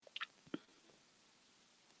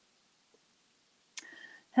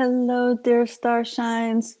Hello, dear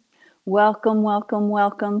Starshines. Welcome, welcome,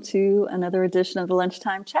 welcome to another edition of the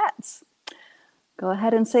Lunchtime Chats. Go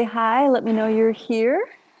ahead and say hi. Let me know you're here.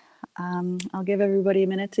 I'll give everybody a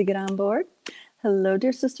minute to get on board. Hello,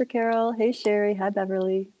 dear Sister Carol. Hey, Sherry. Hi,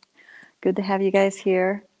 Beverly. Good to have you guys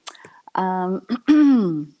here.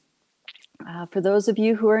 For those of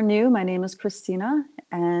you who are new, my name is Christina,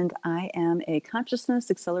 and I am a consciousness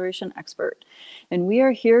acceleration expert. And we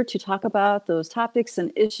are here to talk about those topics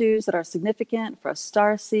and issues that are significant for us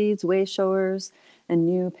star seeds, way showers, and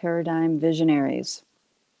new paradigm visionaries.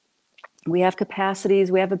 We have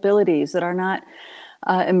capacities, we have abilities that are not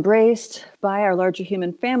embraced by our larger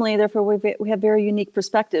human family. Therefore, we have very unique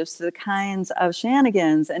perspectives to the kinds of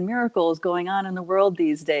shenanigans and miracles going on in the world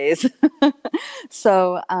these days.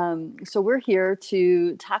 So we're here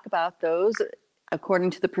to talk about those according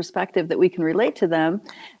to the perspective that we can relate to them.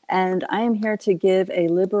 And I am here to give a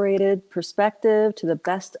liberated perspective to the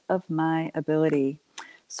best of my ability.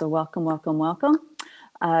 So welcome, welcome, welcome.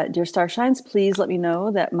 Dear Starshines, please let me know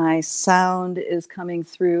that my sound is coming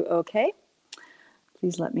through okay.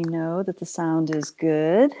 Please let me know that the sound is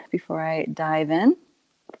good before I dive in.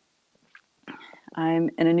 I'm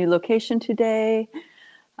in a new location today.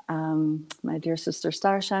 My dear sister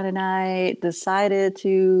Starshine and I decided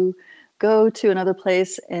to go to another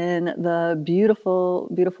place in the beautiful,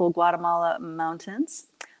 beautiful Guatemala mountains.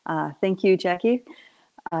 Thank you, Jackie.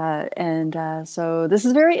 So this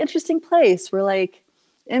is a very interesting place. We're like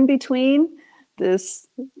in between this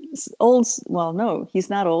old, well, no, he's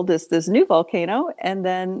not old, this new volcano, and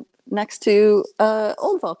then next to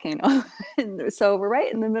old volcano. And so we're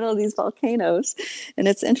right in the middle of these volcanoes, and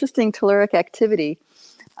it's interesting telluric activity.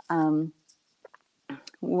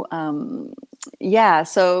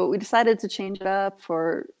 So we decided to change it up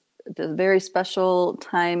for the very special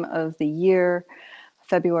time of the year.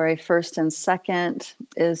 February 1st and 2nd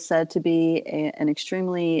is said to be an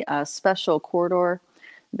extremely special corridor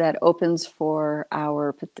that opens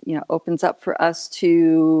opens up for us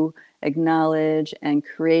to acknowledge and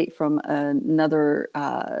create from another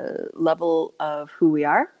level of who we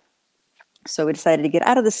are. So we decided to get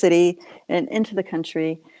out of the city and into the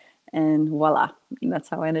country, and voila, that's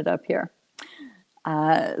how I ended up here.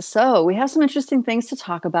 So we have some interesting things to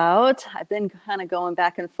talk about. I've been kind of going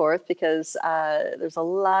back and forth because there's a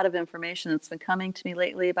lot of information that's been coming to me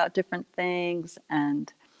lately about different things,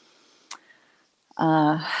 and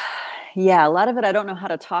a lot of it I don't know how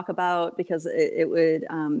to talk about because it would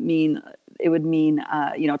mean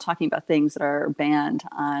talking about things that are banned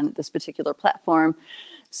on this particular platform.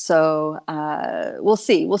 So we'll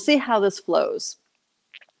see how this flows.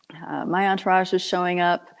 My entourage is showing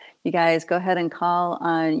up. You guys go ahead and call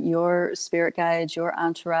on your spirit guides, your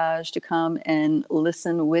entourage to come and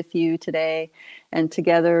listen with you today. And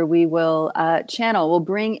together we will channel. We'll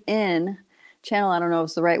bring in, channel, I don't know if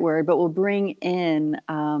it's the right word, but we'll bring in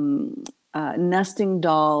nesting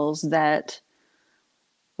dolls that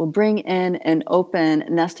will bring in and open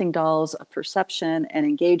nesting dolls of perception and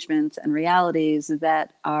engagements and realities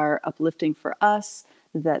that are uplifting for us,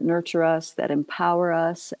 that nurture us, that empower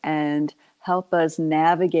us, and help us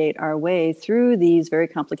navigate our way through these very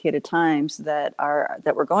complicated times that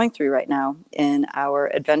we're going through right now in our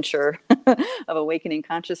adventure of awakening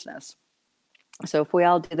consciousness. So if we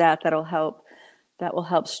all do that, that will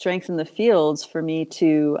help strengthen the fields for me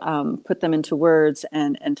to put them into words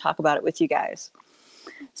and talk about it with you guys.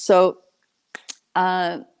 So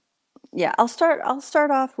I'll start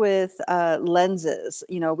off with lenses.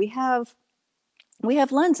 We have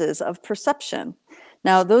lenses of perception.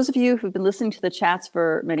 Now, those of you who've been listening to the chats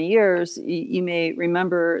for many years, you may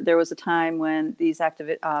remember there was a time when these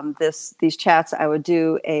chats, I would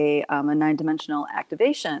do a 9-dimensional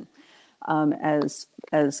activation, as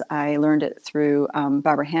I learned it through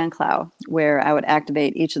Barbara Handclough, where I would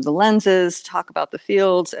activate each of the lenses, talk about the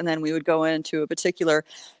fields, and then we would go into a particular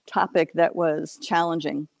topic that was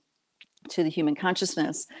challenging to the human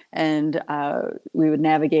consciousness, and we would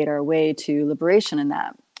navigate our way to liberation in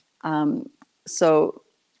that. So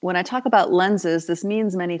when I talk about lenses, this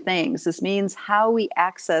means many things. This means how we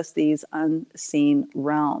access these unseen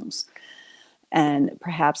realms and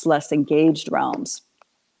perhaps less engaged realms.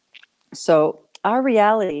 So our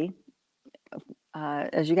reality,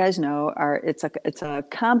 as you guys know, it's a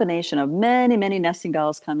combination of many, many nesting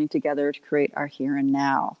dolls coming together to create our here and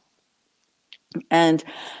now. And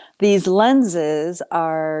these lenses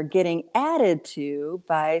are getting added to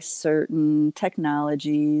by certain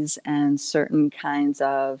technologies and certain kinds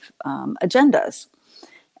of agendas.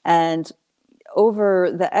 And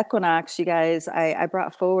over the equinox, you guys, I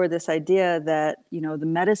brought forward this idea that, the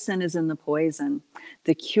medicine is in the poison.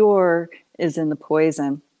 The cure is in the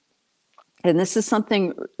poison. And this is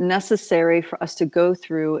something necessary for us to go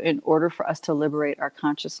through in order for us to liberate our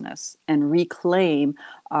consciousness and reclaim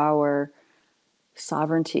our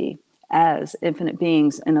sovereignty as infinite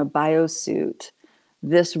beings in a biosuit.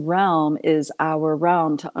 This realm is our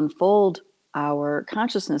realm to unfold our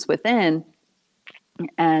consciousness within.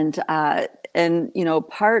 And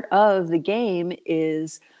part of the game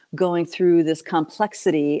is going through this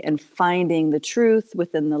complexity and finding the truth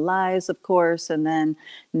within the lies, of course, and then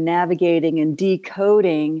navigating and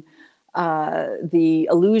decoding the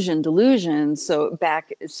delusion,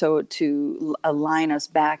 so to align us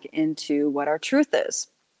back into what our truth is.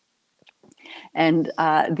 And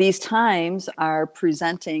these times are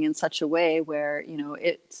presenting in such a way where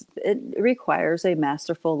it requires a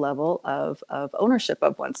masterful level of ownership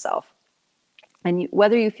of oneself. And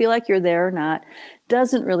whether you feel like you're there or not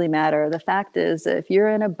doesn't really matter. The fact is that if you're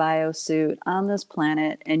in a biosuit on this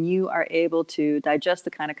planet and you are able to digest the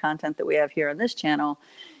kind of content that we have here on this channel,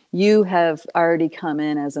 you have already come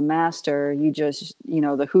in as a master. You just,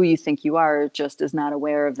 the who you think you are just is not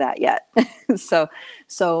aware of that yet. So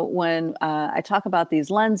when I talk about these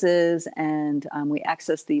lenses and we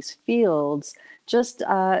access these fields, just,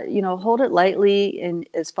 hold it lightly in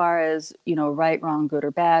as far as, right, wrong, good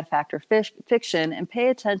or bad, fact or fiction, and pay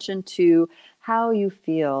attention to how you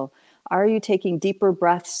feel. Are you taking deeper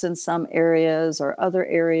breaths in some areas or other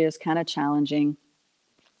areas kind of challenging?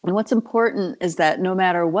 And what's important is that no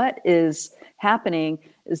matter what is happening,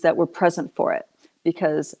 is that we're present for it,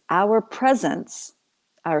 because our presence,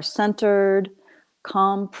 our centered,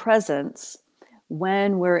 calm presence,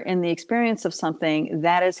 when we're in the experience of something,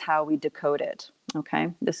 that is how we decode it.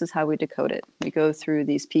 Okay, this is how we decode it. We go through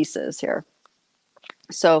these pieces here.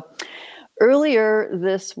 So earlier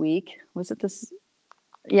this week,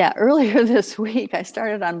 earlier this week, I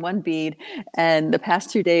started on one bead, and the past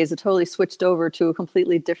 2 days, I totally switched over to a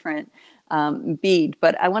completely different bead.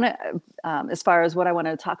 But I want to, as far as what I want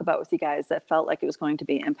to talk about with you guys, that felt like it was going to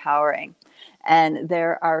be empowering. And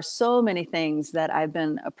there are so many things that I've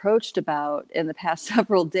been approached about in the past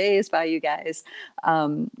several days by you guys.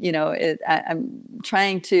 I'm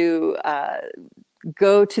trying to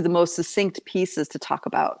go to the most succinct pieces to talk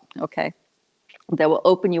about, okay? That will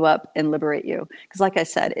open you up and liberate you. Because like I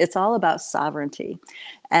said, it's all about sovereignty.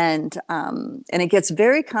 And it gets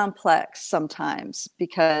very complex sometimes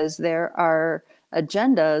because there are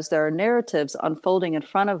agendas, there are narratives unfolding in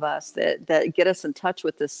front of us that get us in touch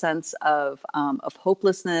with this sense of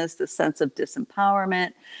hopelessness, the sense of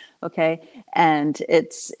disempowerment, okay? And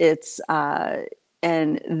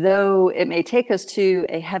and though it may take us to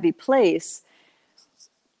a heavy place,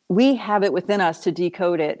 we have it within us to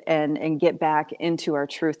decode it and get back into our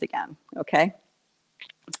truth again, okay?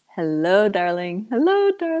 Hello, darling.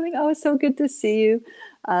 Hello, darling. Oh, it's so good to see you.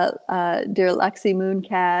 Dear Lexi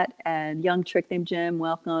Mooncat and young trick named Jim,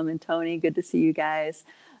 welcome. And Tony, good to see you guys.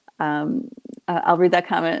 I'll read that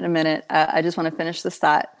comment in a minute. I just want to finish this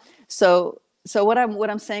thought. So what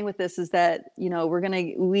I'm saying with this is that,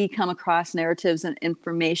 we come across narratives and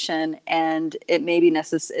information, and it may be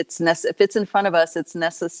necessary. If it's in front of us, it's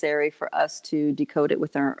necessary for us to decode it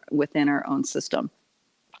within our own system.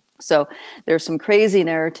 So there's some crazy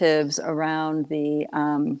narratives around the,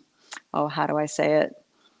 how do I say it?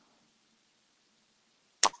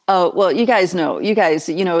 Oh, well, you guys know, there's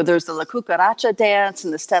the La Cucaracha dance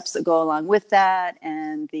and the steps that go along with that,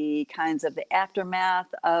 and the kinds of the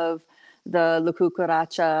aftermath of the La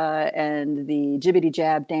Cucaracha and the jibbity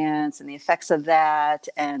jab dance and the effects of that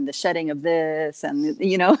and the shedding of this and,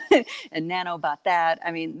 and nanobot that.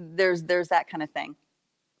 I mean, there's that kind of thing.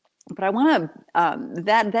 But I want to,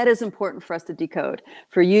 that is important for us to decode.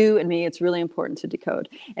 For you and me, it's really important to decode.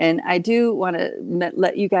 And I do want to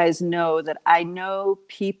let you guys know that I know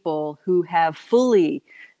people who have fully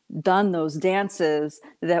done those dances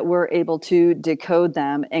that were able to decode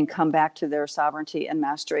them and come back to their sovereignty and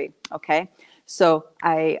mastery. Okay. So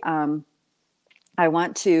I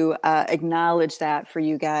want to acknowledge that for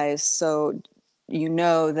you guys. So you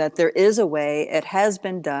know that there is a way, it has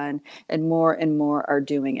been done, and more are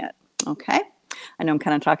doing it. Okay. I know I'm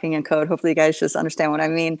kind of talking in code. Hopefully you guys just understand what I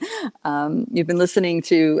mean. You've been listening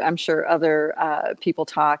to, I'm sure, other people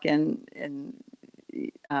talk and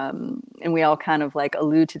we all kind of like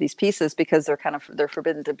allude to these pieces because they're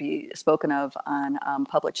forbidden to be spoken of on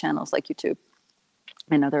public channels like YouTube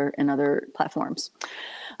and other platforms.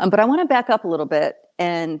 But I want to back up a little bit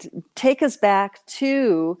and take us back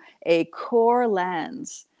to a core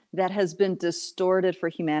lens that has been distorted for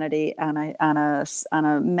humanity on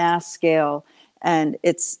a mass scale, and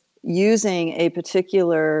it's using a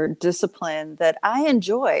particular discipline that I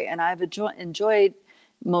enjoy, and I've enjoyed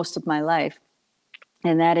most of my life,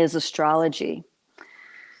 and that is astrology.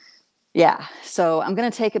 Yeah, so I'm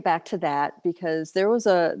going to take it back to that because there was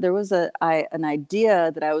an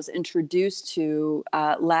idea that I was introduced to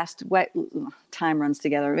time runs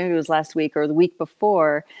together. Maybe it was last week or the week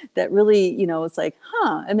before that really, it's like,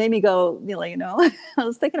 it made me go, I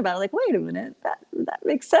was thinking about it like, wait a minute, that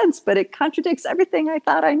makes sense, but it contradicts everything I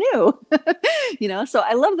thought I knew. So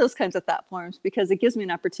I love those kinds of thought forms because it gives me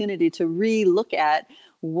an opportunity to re-look at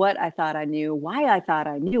what I thought I knew, why I thought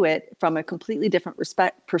I knew it from a completely different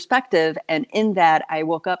perspective. And in that, I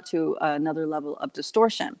woke up to another level of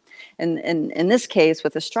distortion. And in this case,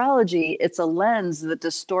 with astrology, it's a lens that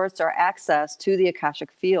distorts our access to the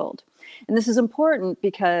Akashic field. And this is important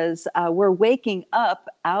because we're waking up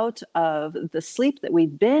out of the sleep that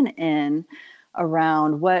we've been in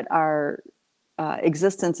around what our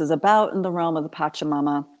existence is about in the realm of the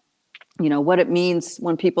Pachamama. What it means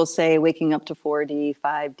when people say waking up to 4D,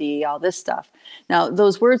 5D, all this stuff. Now,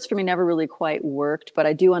 those words for me never really quite worked, but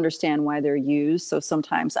I do understand why they're used. So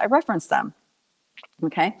sometimes I reference them.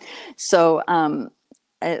 Okay. So I'm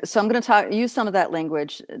going to use some of that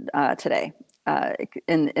language today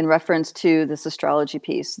in reference to this astrology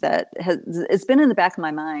piece that it's been in the back of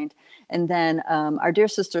my mind. And then our dear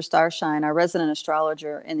sister Starshine, our resident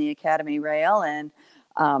astrologer in the Academy, Ray Ellen,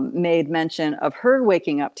 made mention of her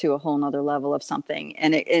waking up to a whole nother level of something.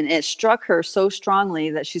 And it struck her so strongly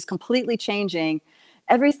that she's completely changing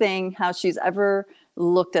everything, how she's ever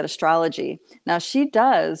looked at astrology. Now she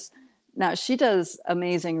does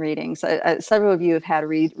amazing readings. Several of you have had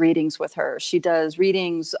readings with her. She does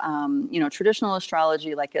readings, traditional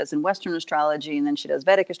astrology, like as in Western astrology, and then she does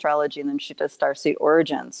Vedic astrology, and then she does starseed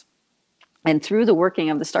origins. And through the working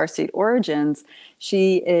of the starseed origins,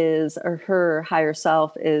 her higher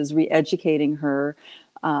self is re-educating her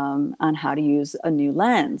on how to use a new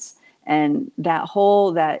lens. And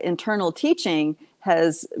that internal teaching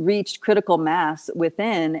has reached critical mass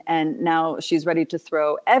within, and now she's ready to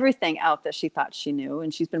throw everything out that she thought she knew.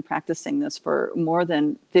 And she's been practicing this for more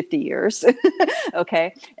than 50 years,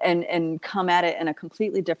 okay, and come at it in a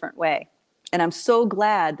completely different way. And I'm so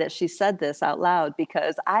glad that she said this out loud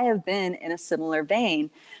because I have been in a similar vein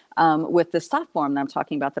with this thought form that I'm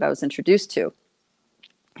talking about that I was introduced to.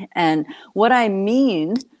 And what I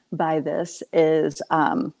mean by this is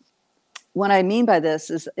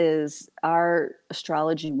our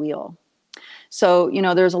astrology wheel. So,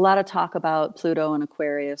 there's a lot of talk about Pluto and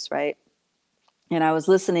Aquarius, right? And I was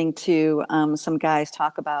listening to some guys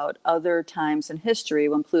talk about other times in history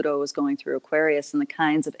when Pluto was going through Aquarius and the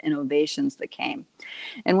kinds of innovations that came.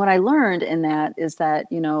 And what I learned in that is that,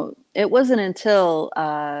 it wasn't until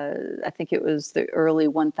I think it was the early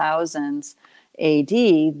 1000s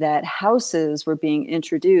AD that houses were being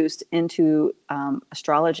introduced into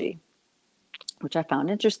astrology, which I found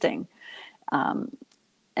interesting.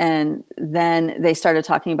 And then they started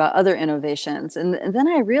talking about other innovations. And then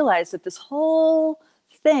I realized that this whole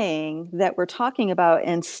thing that we're talking about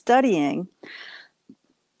and studying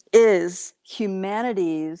is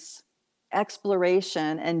humanity's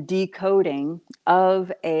exploration and decoding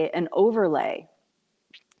of an overlay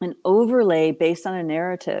based on a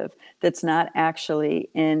narrative that's not actually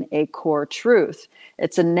in a core truth.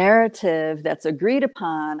 It's a narrative that's agreed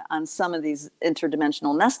upon on some of these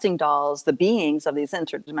interdimensional nesting dolls, the beings of these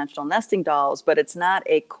interdimensional nesting dolls, but it's not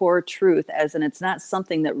a core truth, as in it's not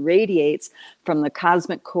something that radiates from the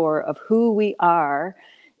cosmic core of who we are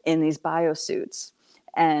in these biosuits.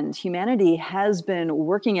 And humanity has been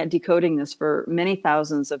working at decoding this for many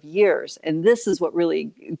thousands of years. And this is what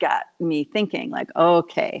really got me thinking, like,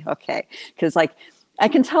 okay. Because I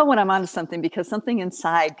can tell when I'm onto something because something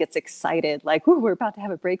inside gets excited, like, ooh, we're about to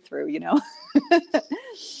have a breakthrough,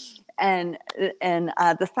 And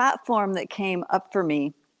the thought form that came up for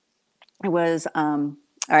me was, all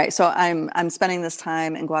right, so I'm spending this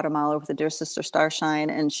time in Guatemala with a dear sister Starshine,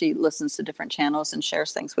 and she listens to different channels and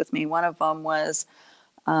shares things with me. One of them was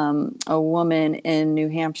a woman in New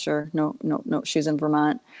Hampshire. No, she's in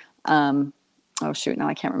Vermont. Oh shoot, now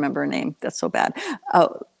I can't remember her name. That's so bad.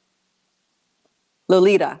 Oh,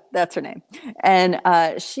 Lolita, that's her name. And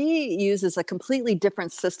she uses a completely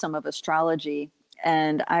different system of astrology.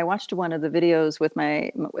 And I watched one of the videos with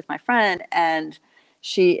my friend, and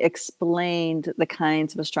she explained the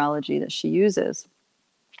kinds of astrology that she uses.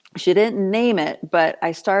 She didn't name it, but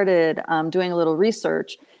I started doing a little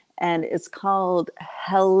research. And it's called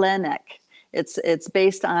Hellenic. It's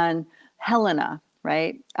based on Helena,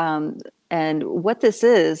 right? And what this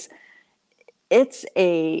is, it's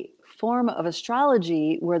a form of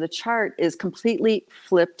astrology where the chart is completely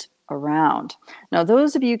flipped around. Now,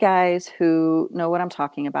 those of you guys who know what I'm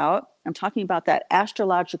talking about that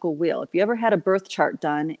astrological wheel. If you ever had a birth chart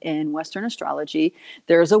done in Western astrology,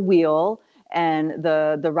 there's a wheel, and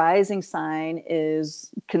the rising sign is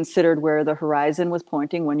considered where the horizon was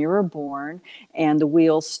pointing when you were born, and the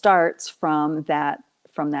wheel starts from that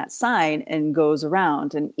sign and goes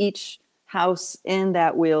around, and each house in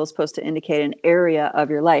that wheel is supposed to indicate an area of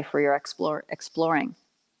your life where you're exploring.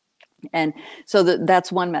 And so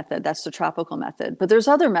that's one method. That's the tropical method. But there's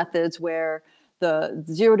other methods where the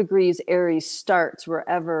 0 degrees Aries starts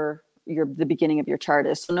wherever the beginning of your chart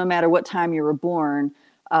is. So no matter what time you were born,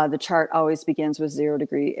 the chart always begins with 0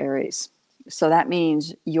 degree Aries. So that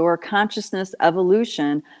means your consciousness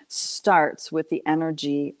evolution starts with the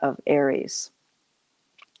energy of Aries.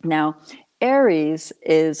 Now, Aries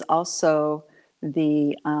is also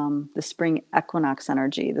the spring equinox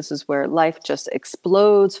energy. This is where life just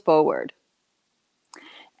explodes forward.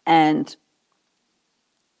 And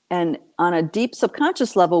on a deep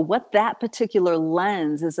subconscious level, what that particular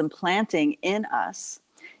lens is implanting in us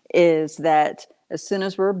is that as soon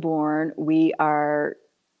as we're born, we are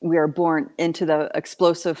born into the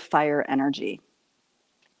explosive fire energy.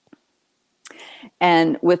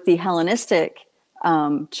 And with the Hellenistic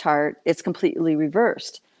chart, it's completely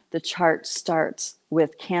reversed. The chart starts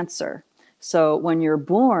with Cancer. So when you're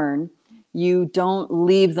born, you don't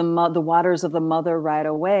leave the waters of the mother right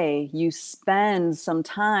away. You spend some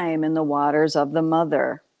time in the waters of the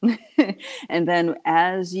mother. And then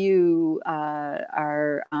as you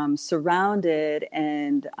are surrounded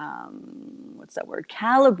and,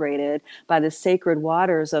 calibrated by the sacred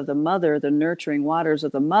waters of the mother, the nurturing waters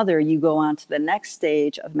of the mother, you go on to the next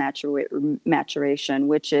stage of maturation,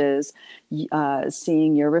 which is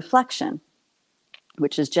seeing your reflection,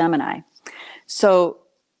 which is Gemini. So,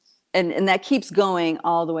 and that keeps going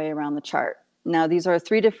all the way around the chart. Now, these are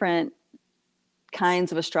 3 different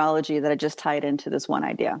kinds of astrology that I just tied into this one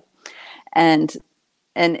idea. And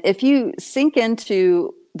if you sink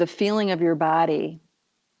into the feeling of your body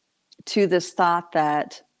to this thought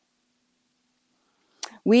that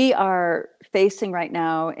we are facing right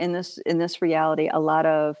now in this reality a lot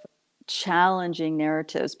of challenging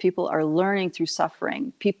narratives. People are learning through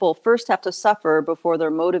suffering. People first have to suffer before they're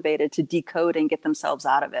motivated to decode and get themselves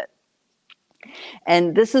out of it.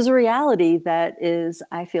 And this is a reality that is,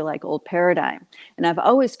 I feel like, old paradigm. And I've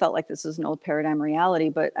always felt like this is an old paradigm reality,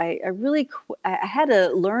 but I had to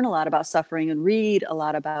learn a lot about suffering and read a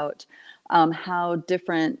lot about how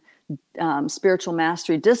different spiritual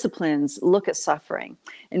mastery disciplines look at suffering.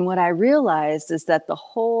 And what I realized is that the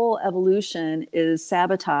whole evolution is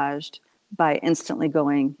sabotaged by instantly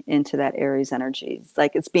going into that Aries energy. It's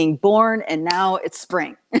like it's being born and now it's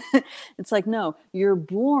spring. It's like, no, you're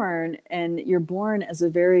born as a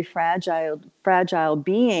very fragile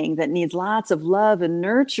being that needs lots of love and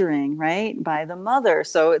nurturing, right, by the mother.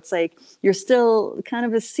 So it's like you're still kind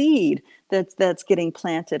of a seed that's getting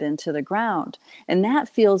planted into the ground. And that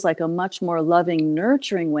feels like a much more loving,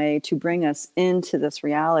 nurturing way to bring us into this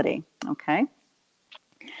reality. Okay.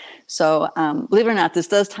 So believe it or not, this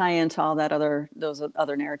does tie into all those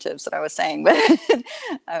other narratives that I was saying, but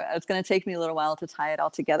it's going to take me a little while to tie it all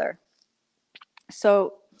together.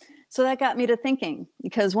 So that got me to thinking,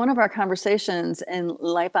 because one of our conversations in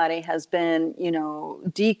Light Body has been,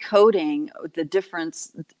 decoding the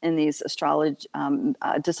difference in these astrology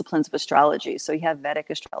disciplines of astrology. So you have Vedic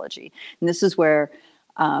astrology, and this is where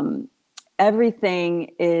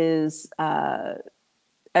everything is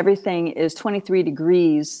 23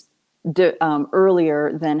 degrees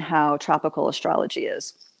earlier than how tropical astrology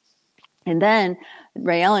is. And then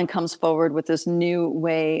Ray Ellen comes forward with this new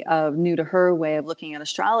to her way of looking at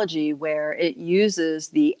astrology, where it uses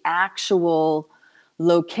the actual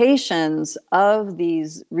locations of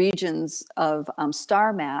these regions of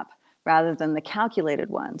star map rather than the calculated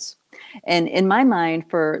ones. And in my mind,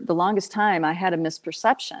 for the longest time, I had a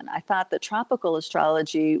misperception. I thought that tropical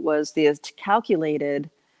astrology was the calculated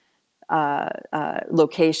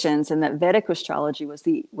locations, and that Vedic astrology was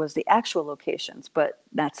the actual locations, but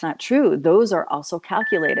that's not true. Those are also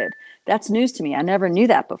calculated. That's news to me. I never knew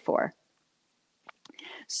that before.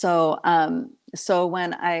 So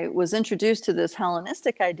when I was introduced to this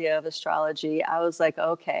Hellenistic idea of astrology, I was like,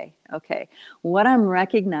 okay. What I'm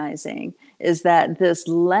recognizing is that this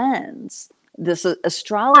lens, this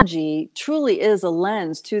astrology truly is a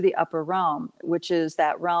lens to the upper realm, which is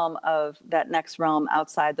that next realm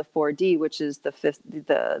outside the 4D, which is the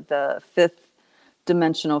fifth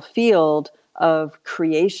dimensional field of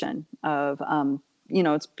creation of,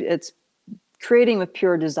 it's creating with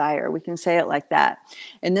pure desire. We can say it like that.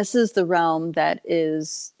 And this is the realm that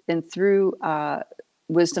is, and through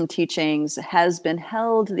wisdom teachings has been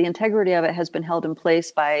held, the integrity of it has been held in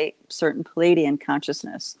place by certain Palladian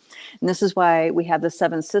consciousness. And this is why we have the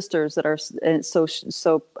seven sisters that are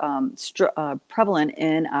prevalent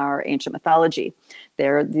in our ancient mythology.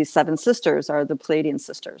 These seven sisters are the Palladian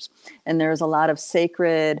sisters. And there's a lot of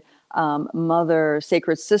sacred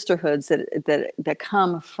sacred sisterhoods that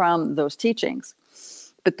come from those teachings.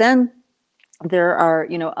 But then there are,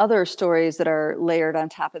 other stories that are layered on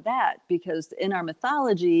top of that, because in our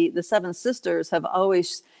mythology, the seven sisters have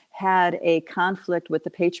always had a conflict with the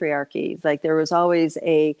patriarchy. Like there was always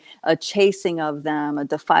a chasing of them,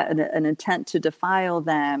 an intent to defile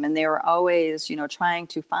them. And they were always, trying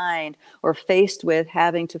to find or faced with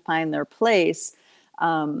having to find their place,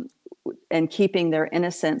 and keeping their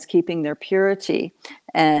innocence, keeping their purity,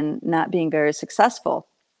 and not being very successful.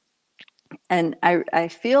 And I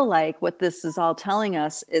feel like what this is all telling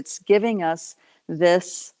us, it's giving us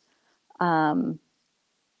this, upon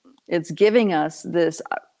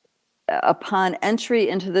entry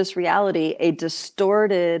into this reality, a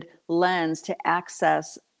distorted lens to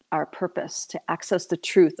access our purpose, to access the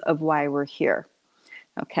truth of why we're here.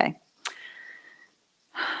 Okay.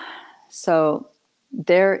 So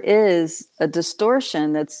there is a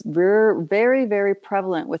distortion that's very, very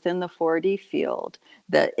prevalent within the 4D field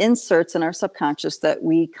that inserts in our subconscious that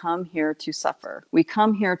we come here to suffer. We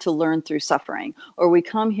come here to learn through suffering, or we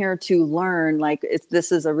come here to learn like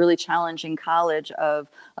this is a really challenging college of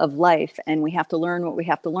life, and we have to learn what we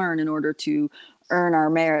have to learn in order to earn our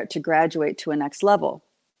merit to graduate to a next level.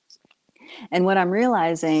 And what I'm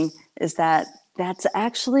realizing is that that's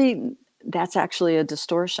actually a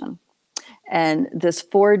distortion. And this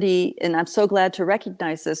 4D, and I'm so glad to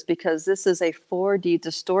recognize this, because this is a 4D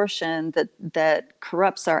distortion that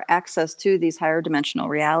corrupts our access to these higher dimensional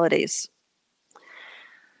realities.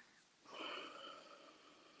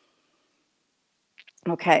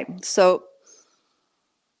 Okay, so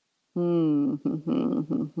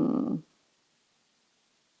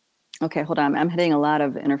okay, hold on. I'm hitting a lot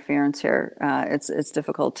of interference here. It's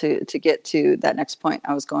difficult to get to that next point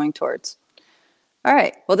I was going towards. All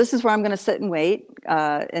right. Well, this is where I'm going to sit and wait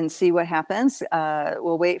and see what happens.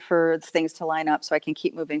 We'll wait for things to line up so I can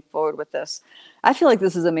keep moving forward with this. I feel like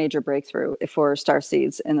this is a major breakthrough for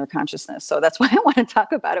starseeds in their consciousness. So that's why I want to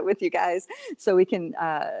talk about it with you guys, so we can,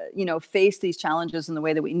 face these challenges in the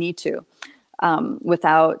way that we need to,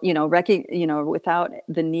 without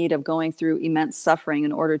the need of going through immense suffering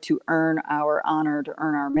in order to earn our honor, to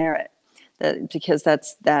earn our merit. Because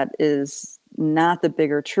that is not the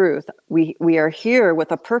bigger truth. We are here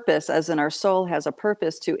with a purpose, as in our soul has a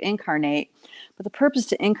purpose to incarnate, but the purpose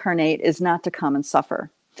to incarnate is not to come and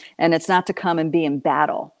suffer, and it's not to come and be in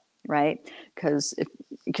battle, right? Because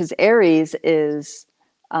Aries is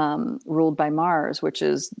ruled by Mars, which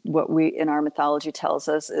is what we in our mythology tells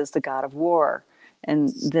us is the god of war. And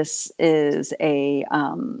this is a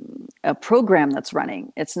program that's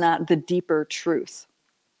running. It's not the deeper truth.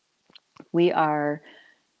 We are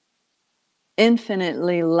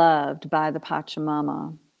infinitely loved by the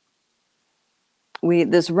Pachamama.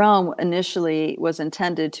 This realm initially was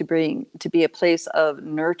intended to be a place of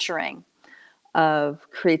nurturing, of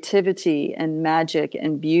creativity and magic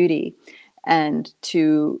and beauty, and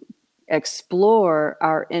to explore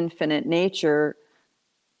our infinite nature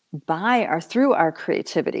through our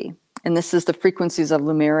creativity. And this is the frequencies of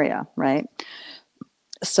Lemuria, right?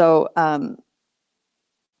 So,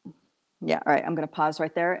 yeah. All right. I'm going to pause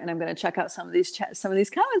right there, and I'm going to check out some of these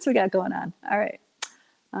comments we got going on. All right.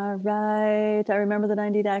 All right. I remember the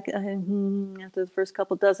 90 deck. After the first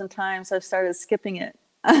couple dozen times, I started skipping it.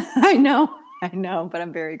 I know, but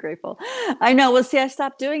I'm very grateful. I know. Well, see, I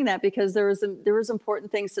stopped doing that because there was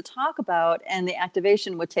important things to talk about, and the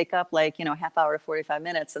activation would take up like, half hour to 45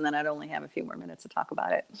 minutes, and then I'd only have a few more minutes to talk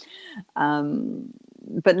about it.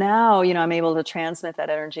 But now, I'm able to transmit that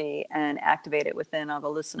energy and activate it within all the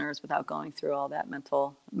listeners without going through all that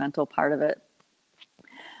mental part of it.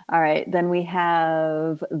 All right. Then we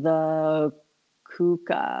have the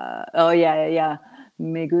Kuka. Oh, yeah.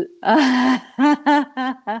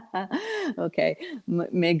 Okay.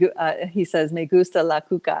 He says, me gusta la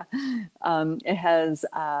cuca. It has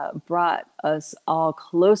brought us all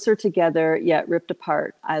closer together, yet ripped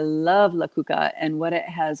apart. I love la cuca and what it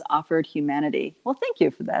has offered humanity. Well, thank you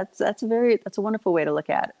for that. That's a wonderful way to look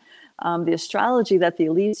at it. The astrology that the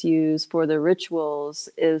elites use for their rituals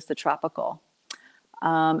is the tropical.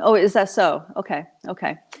 Oh, is that so? Okay.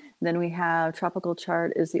 Then we have tropical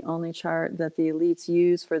chart is the only chart that the elites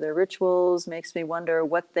use for their rituals. Makes me wonder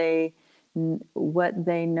what they what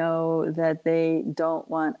they know that they don't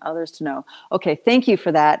want others to know. Okay, thank you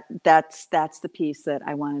for that. That's the piece that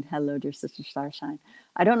I wanted. Hello, dear sister Starshine.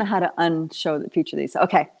 I don't know how to unshow the feature these.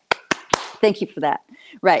 Okay, thank you for that.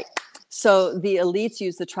 Right. So the elites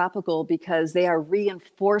use the tropical because they are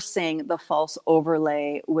reinforcing the false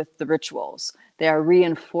overlay with the rituals. They are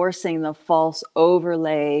reinforcing the false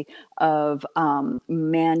overlay of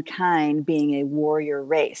mankind being a warrior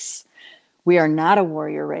race. We are not a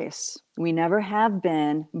warrior race. We never have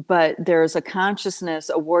been, but there's a consciousness,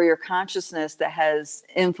 a warrior consciousness that has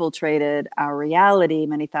infiltrated our reality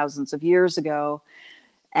many thousands of years ago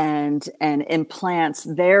and implants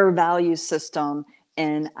their value system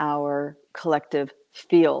in our collective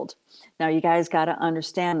field. Now, you guys got to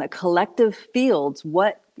understand that collective fields,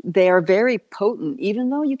 they are very potent, even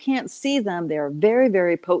though you can't see them, they are very,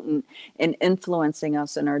 very potent in influencing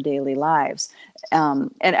us in our daily lives.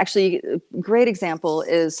 And actually, a great example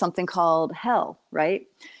is something called hell, right?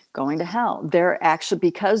 Going to hell. They're actually,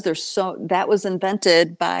 because they're so, that was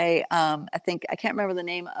invented by, I can't remember the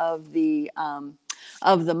name of the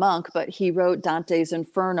monk, but he wrote Dante's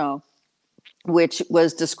Inferno, which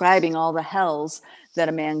was describing all the hells that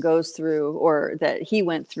a man goes through, or that he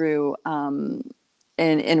went through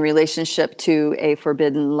in relationship to a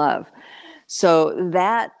forbidden love. So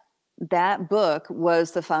that book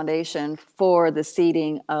was the foundation for the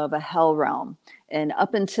seeding of a hell realm. And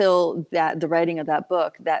up until the writing of that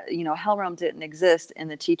book, hell realm didn't exist in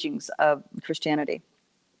the teachings of Christianity.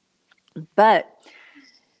 But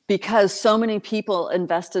because so many people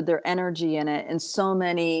invested their energy in it, and so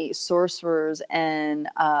many sorcerers and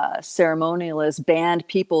ceremonialists banned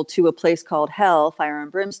people to a place called hell, fire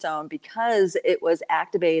and brimstone, because it was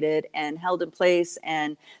activated and held in place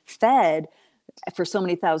and fed for so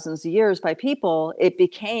many thousands of years by people, it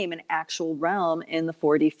became an actual realm in the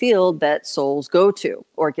 4D field that souls go to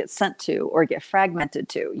or get sent to or get fragmented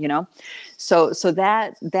to, So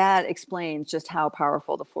that explains just how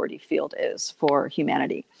powerful the 4D field is for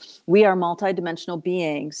humanity. We are multidimensional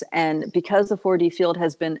beings, and because the 4D field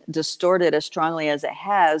has been distorted as strongly as it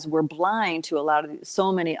has, we're blind to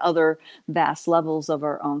so many other vast levels of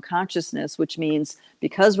our own consciousness, which means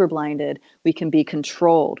because we're blinded, we can be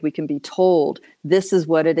controlled. We can be told this is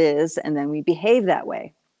what it is, and then we behave that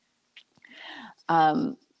way.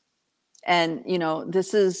 And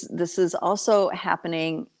this is also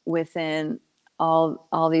happening within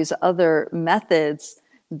all these other methods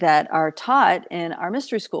that are taught in our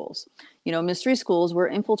mystery schools. Mystery schools were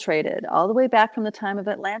infiltrated all the way back from the time of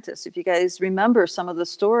Atlantis. If you guys remember some of the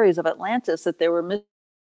stories of Atlantis, that there were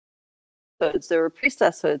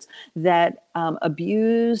priestesshoods that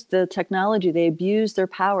abused the technology. They abused their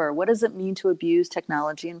power. What does it mean to abuse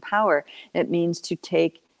technology and power? It means to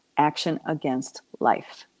take action against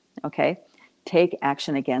life. Okay? Take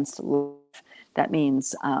action against life. That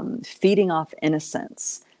means feeding off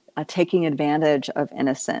innocence, taking advantage of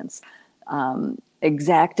innocence,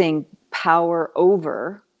 exacting power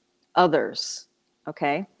over others.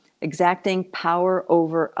 Okay? Exacting power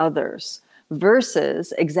over others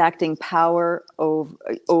versus exacting power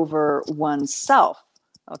over oneself,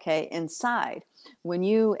 okay, inside. When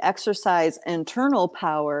you exercise internal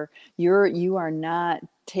power, you are not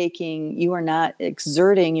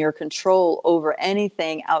exerting your control over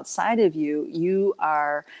anything outside of you. You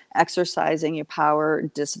are exercising your power,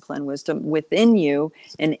 discipline, wisdom within you,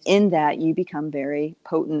 and in that you become very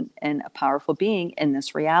potent and a powerful being in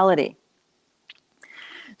this reality.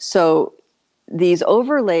 So these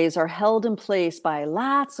overlays are held in place by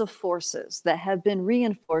lots of forces that have been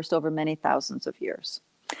reinforced over many thousands of years.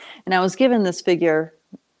 And I was given this figure,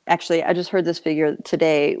 actually, I just heard this figure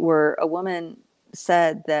today, where a woman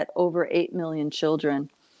said that over 8 million children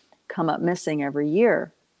come up missing every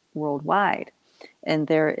year worldwide. And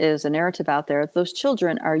there is a narrative out there. Those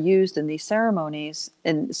children are used in these ceremonies.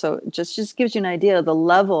 And so just gives you an idea of the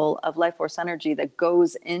level of life force energy that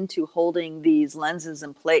goes into holding these lenses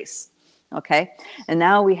in place. Okay. And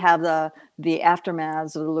now we have the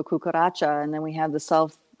aftermaths of the Cucaracha, and then we have the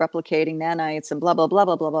self-replicating nanites and blah, blah, blah,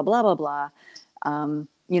 blah, blah, blah, blah, blah, blah.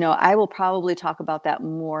 I will probably talk about that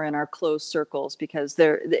more in our closed circles, because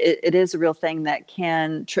it is a real thing that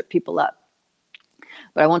can trip people up.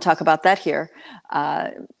 But I won't talk about that here.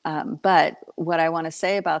 But what I want to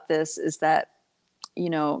say about this is that,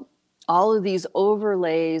 all of these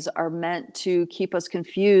overlays are meant to keep us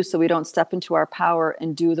confused so we don't step into our power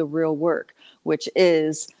and do the real work, which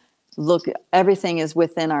is, look, everything is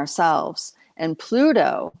within ourselves. And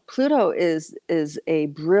Pluto is a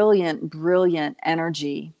brilliant, brilliant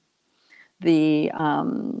energy. The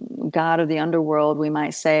god of the underworld, we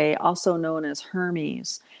might say, also known as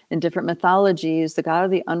Hermes. In different mythologies, the god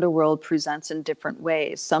of the underworld presents in different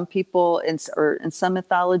ways. Some people, in some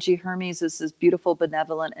mythology, Hermes is this beautiful,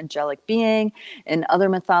 benevolent, angelic being. In other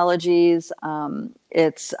mythologies,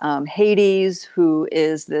 it's Hades, who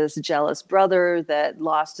is this jealous brother that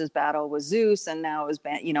lost his battle with Zeus and now is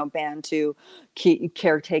banned to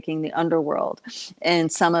caretaking the underworld. In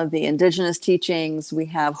some of the indigenous teachings, we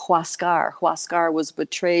have Huascar. Huascar was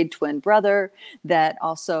betrayed twin brother that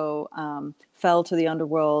also fell to the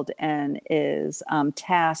underworld and is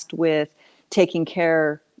tasked with taking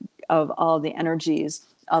care of all the energies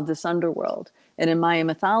of this underworld. And in Mayan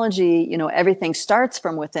mythology, everything starts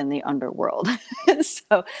from within the underworld.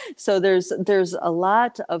 so there's a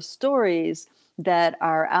lot of stories that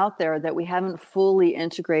are out there that we haven't fully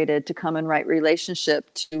integrated to come in right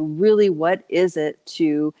relationship to really what is it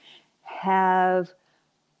to have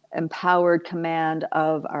empowered command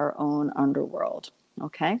of our own underworld.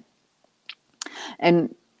 Okay.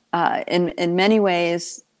 And in many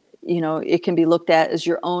ways, it can be looked at as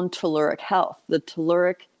your own telluric health, the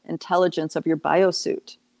telluric intelligence of your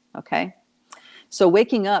biosuit. Okay. So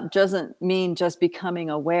waking up doesn't mean just becoming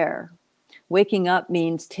aware. Waking up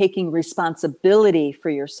means taking responsibility for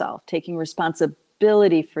yourself, taking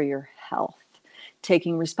responsibility for your health,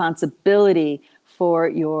 taking responsibility for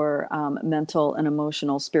your mental and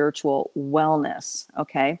emotional, spiritual wellness.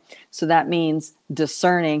 Okay. So that means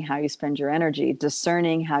discerning how you spend your energy,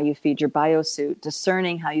 discerning how you feed your biosuit,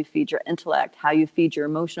 discerning how you feed your intellect, how you feed your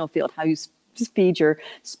emotional field, how you feed your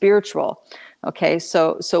spiritual. Okay.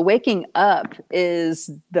 So waking up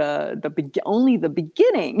is only the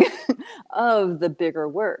beginning of the bigger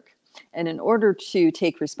work. And in order to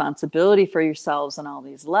take responsibility for yourselves on all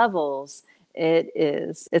these levels,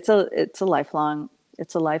 it's a lifelong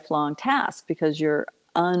task, because you're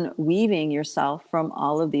unweaving yourself from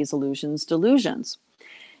all of these illusions, delusions.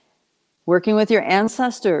 Working with your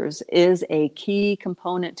ancestors is a key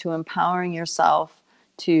component to empowering yourself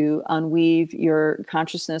to unweave your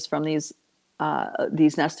consciousness from these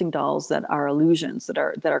nesting dolls that are illusions, that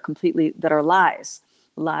are lies,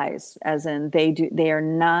 as in they are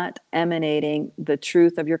not emanating the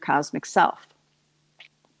truth of your cosmic self.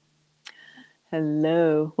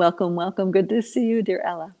 Hello, welcome. Good to see you, dear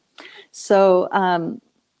Ella. So,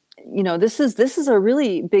 this is a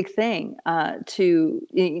really big thing.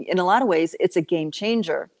 In a lot of ways, it's a game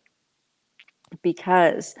changer,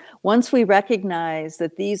 because once we recognize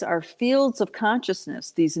that these are fields of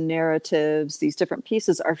consciousness, these narratives, these different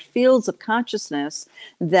pieces are fields of consciousness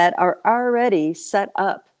that are already set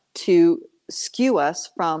up to skew us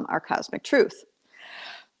from our cosmic truth.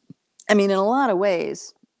 I mean, in a lot of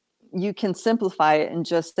ways, you can simplify it and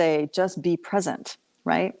just say, just be present,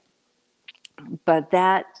 right? But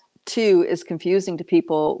that too is confusing to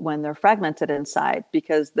people when they're fragmented inside,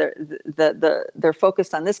 because they're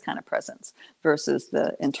focused on this kind of presence versus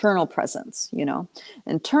the internal presence.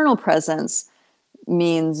 Internal presence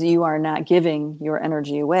means you are not giving your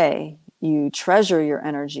energy away. You treasure your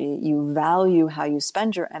energy. You value how you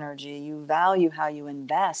spend your energy. You value how you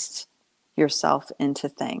invest yourself into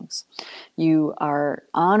things. You are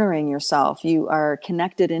honoring yourself. You are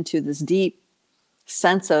connected into this deep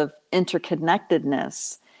sense of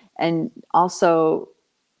interconnectedness. And also,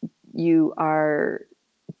 you are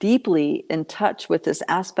deeply in touch with this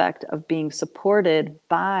aspect of being supported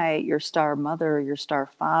by your star mother, your star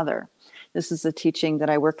father. This is a teaching that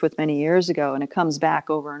I worked with many years ago, and it comes back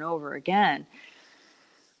over and over again.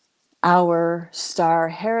 Our star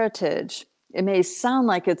heritage. It may sound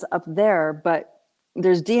like it's up there, but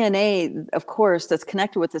there's DNA, of course, that's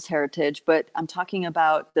connected with this heritage, but I'm talking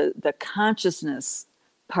about the consciousness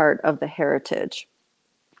part of the heritage.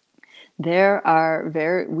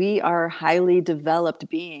 We are highly developed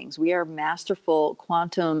beings. We are masterful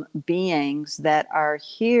quantum beings that are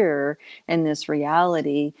here in this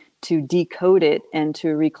reality to decode it and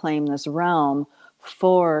to reclaim this realm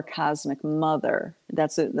for Cosmic Mother.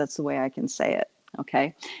 That's the way I can say it.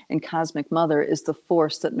 Okay. And Cosmic Mother is the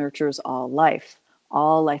force that nurtures all life.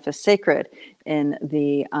 All life is sacred in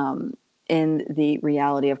the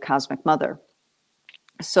reality of Cosmic Mother.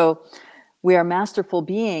 So we are masterful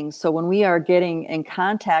beings. So when we are getting in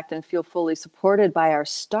contact and feel fully supported by our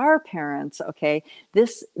star parents, okay,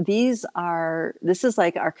 this is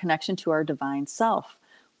like our connection to our divine self.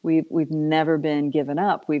 We've never been given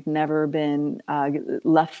up. We've never been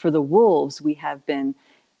left for the wolves. We have been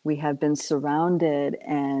surrounded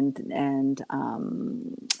and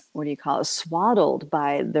swaddled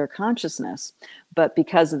by their consciousness. But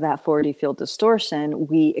because of that 4D field distortion,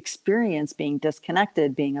 we experience being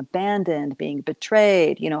disconnected, being abandoned, being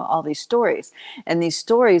betrayed, all these stories. And these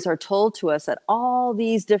stories are told to us at all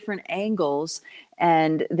these different angles.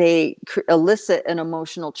 and they elicit an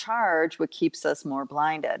emotional charge, which keeps us more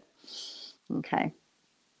blinded. Okay.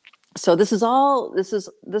 So this is all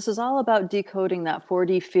about decoding that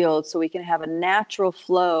 4D field so we can have a natural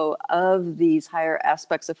flow of these higher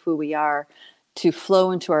aspects of who we are to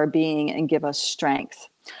flow into our being and give us strength.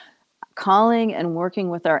 Calling and working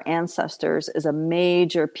with our ancestors is a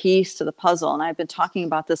major piece to the puzzle. And I've been talking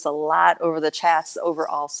about this a lot over the chats over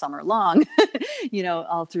all summer long,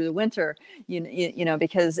 all through the winter,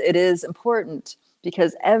 because it is important,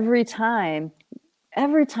 because every time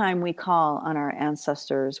we call on our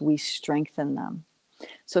ancestors, we strengthen them.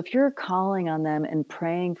 So if you're calling on them and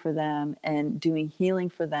praying for them and doing healing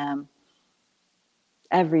for them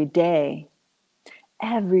every day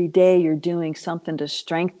you're doing something to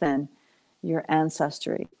strengthen your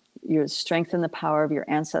ancestry. You strengthen the power of your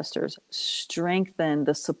ancestors, strengthen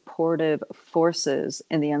the supportive forces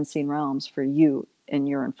in the unseen realms for you in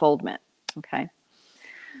your unfoldment. Okay.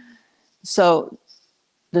 So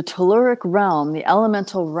the telluric realm, the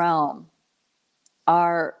elemental realm,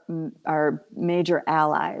 are major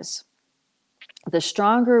allies. The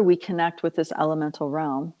stronger we connect with this elemental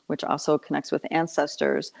realm, which also connects with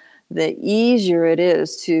ancestors, the easier it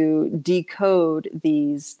is to decode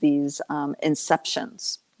these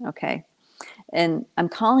inceptions. Okay. And I'm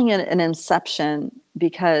calling it an inception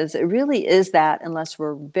because it really is that, unless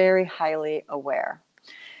we're very highly aware.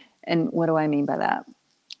 And what do I mean by that?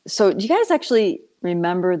 So do you guys actually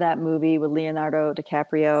remember that movie with Leonardo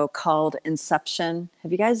DiCaprio called Inception?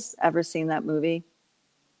 Have you guys ever seen that movie?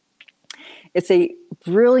 It's a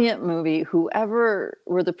brilliant movie. Whoever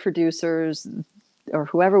were the producers or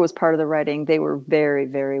whoever was part of the writing, they were very,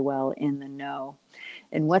 very well in the know.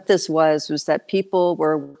 And what this was that people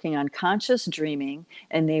were working on conscious dreaming,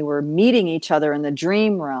 and they were meeting each other in the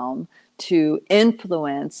dream realm to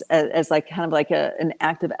influence as like kind of like an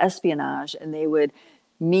act of espionage. And they would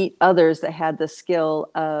meet others that had the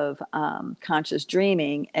skill of conscious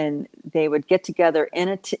dreaming, and they would get together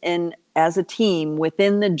as a team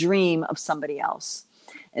within the dream of somebody else.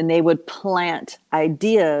 And they would plant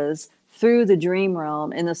ideas through the dream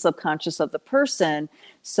realm in the subconscious of the person,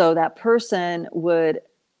 so that person would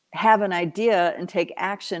have an idea and take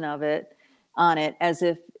action on it as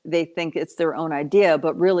if they think it's their own idea,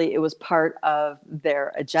 but really it was part of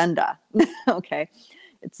their agenda. Okay.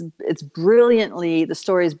 It's brilliantly, the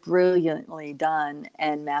story is brilliantly done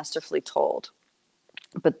and masterfully told.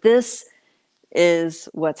 But this is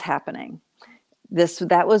what's happening.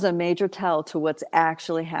 That was a major tell to what's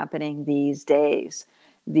actually happening these days.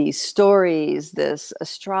 These stories, this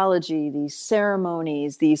astrology, these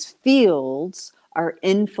ceremonies, these fields are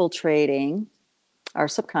infiltrating our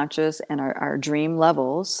subconscious and our dream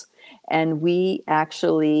levels. And we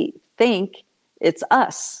actually think it's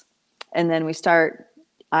us. And then we start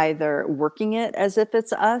either working it as if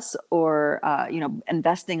it's us, or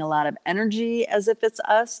investing a lot of energy as if it's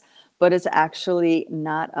us, but it's actually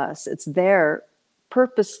not us. It's there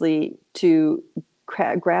purposely to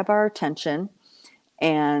grab our attention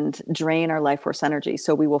and drain our life force energy.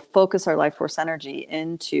 So we will focus our life force energy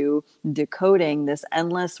into decoding this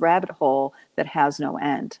endless rabbit hole that has no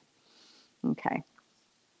end. Okay.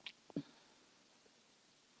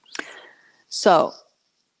 So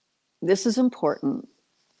this is important,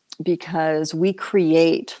 because we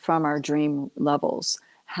create from our dream levels.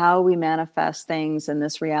 How we manifest things in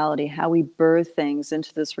this reality, how we birth things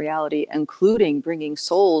into this reality, including bringing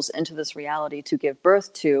souls into this reality to give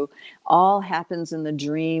birth to, all happens in the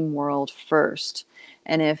dream world first.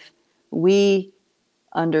 And if we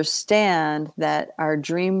understand that our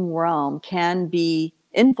dream realm can be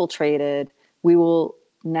infiltrated, we will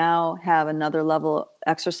now have another level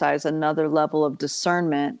of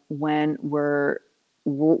discernment when we're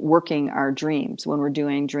working our dreams, when we're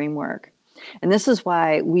doing dream work. And this is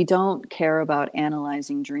why we don't care about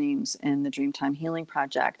analyzing dreams in the Dreamtime Healing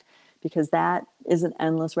Project, because that is an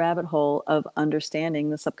endless rabbit hole of understanding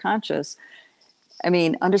the subconscious. I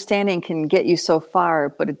mean, understanding can get you so far,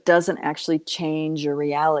 but it doesn't actually change your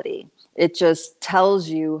reality. It just tells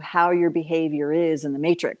you how your behavior is in the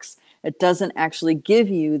matrix. It doesn't actually give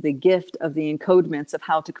you the gift of the encodements of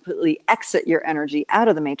how to completely exit your energy out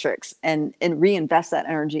of the matrix and reinvest that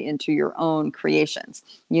energy into your own creations.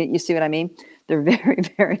 You see what I mean? They're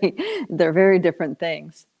they're very different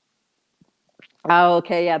things. Oh,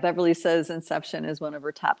 okay. Yeah. Beverly says Inception is one of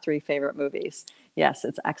her top 3 favorite movies. Yes,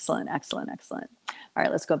 it's excellent, excellent, excellent. All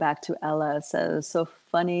right, let's go back to Ella. It says, so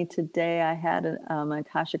funny today. I had an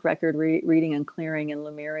Akashic record reading and clearing in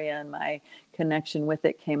Lemuria, and my connection with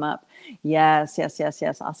it came up. Yes.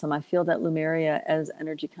 Awesome. I feel that Lemuria as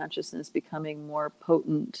energy consciousness becoming more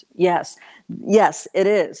potent. Yes, it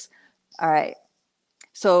is. All right.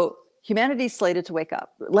 So humanity's slated to wake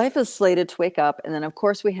up. Life is slated to wake up. And then, of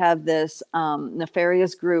course, we have this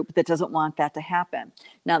nefarious group that doesn't want that to happen.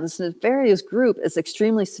 Now, this nefarious group is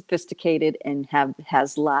extremely sophisticated and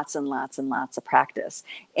has lots and lots and lots of practice.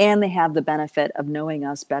 And they have the benefit of knowing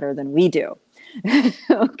us better than we do.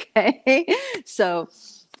 Okay? So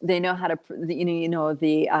they know how to, those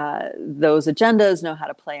agendas know how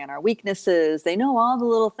to play on our weaknesses. They know all the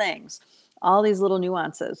little things, all these little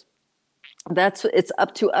nuances. It's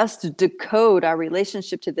up to us to decode our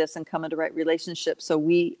relationship to this and come into right relationship, so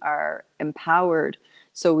we are empowered,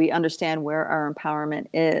 so we understand where our empowerment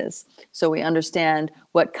is, so we understand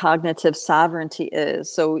what cognitive sovereignty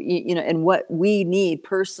is, so and what we need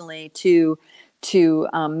personally to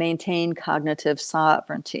maintain cognitive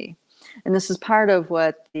sovereignty. And this is part of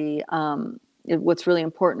what what's really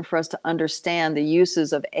important for us to understand, the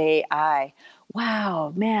uses of AI.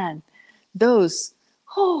 Wow, man, those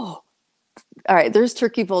all right, there's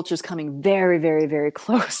turkey vultures coming very, very, very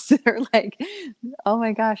close. They're like, oh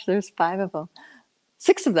my gosh, there's 5 of them.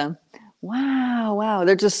 6 of them. Wow.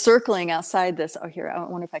 They're just circling outside this. Oh, here, I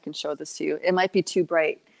wonder if I can show this to you. It might be too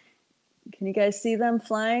bright. Can you guys see them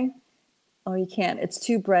flying? Oh, you can't. It's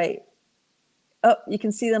too bright. Oh, you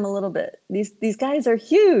can see them a little bit. These guys are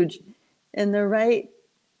huge. And they're right.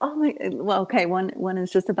 Oh my, well, okay, one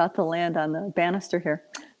is just about to land on the banister here.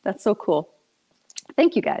 That's so cool.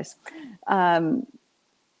 Thank you, guys. Yeah,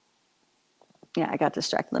 I got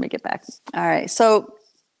distracted. Let me get back. All right. So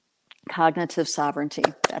cognitive sovereignty.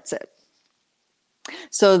 That's it.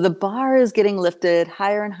 So the bar is getting lifted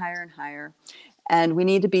higher and higher and higher. And we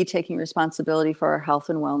need to be taking responsibility for our health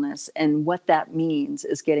and wellness. And what that means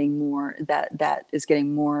is getting more, that is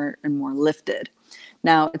getting more and more lifted.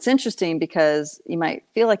 Now, it's interesting because you might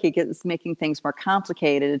feel like it's making things more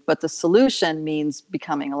complicated, but the solution means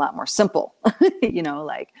becoming a lot more simple,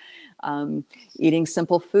 like eating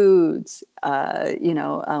simple foods,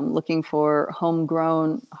 looking for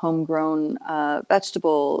homegrown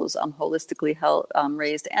vegetables, holistically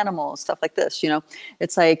raised animals, stuff like this.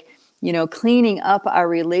 It's like, cleaning up our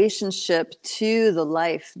relationship to the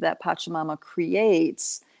life that Pachamama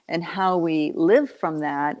creates, and how we live from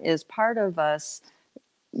that is part of us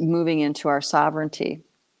moving into our sovereignty.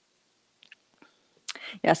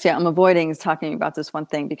 Yes, I'm avoiding talking about this one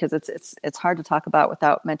thing because it's hard to talk about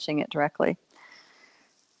without mentioning it directly.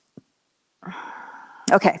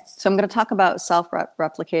 Okay, so I'm going to talk about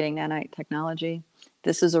self-replicating nanite technology.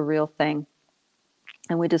 This is a real thing.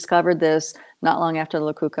 And we discovered this not long after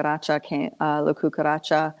La Cucaracha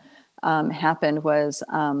happened. Was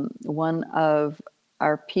one of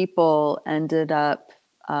our people ended up,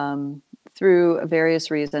 through various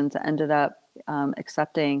reasons, ended up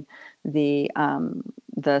accepting the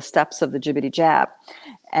steps of the Jibbity Jab.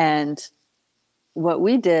 And what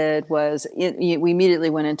we did was we immediately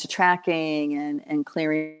went into tracking and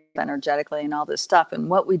clearing energetically and all this stuff. And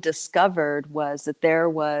what we discovered was that there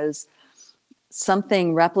was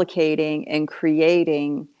something replicating and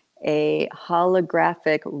creating a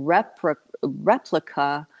holographic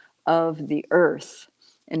replica of the earth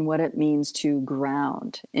and what it means to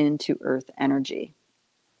ground into earth energy.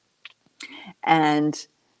 And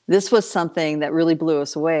this was something that really blew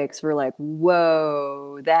us away, because we're like,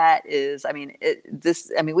 whoa, that is,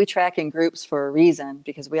 we track in groups for a reason,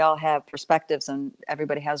 because we all have perspectives and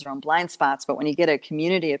everybody has their own blind spots. But when you get a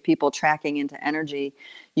community of people tracking into energy,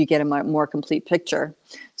 you get a more complete picture.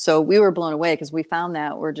 So we were blown away because we found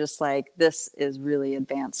that we're just like, this is really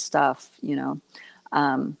advanced stuff,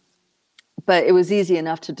 but it was easy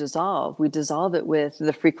enough to dissolve. We dissolve it with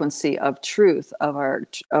the frequency of truth of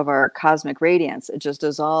our cosmic radiance. It just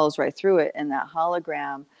dissolves right through it, and that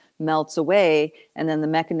hologram melts away. And then the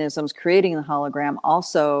mechanisms creating the hologram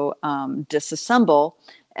also disassemble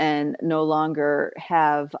and no longer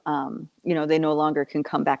have, they no longer can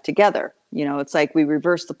come back together. It's like we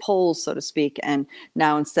reverse the poles, so to speak, and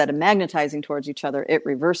now instead of magnetizing towards each other, it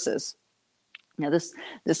reverses. Now,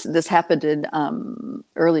 this happened in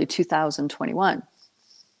early 2021.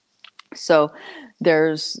 So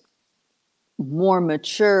there's more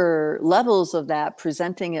mature levels of that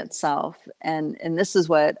presenting itself, and this is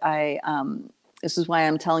what this is why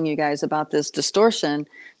I'm telling you guys about this distortion,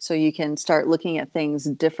 so you can start looking at things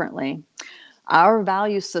differently. Our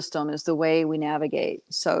value system is the way we navigate.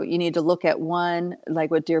 So you need to look at one, like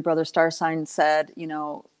what Dear Brother Star Sign said,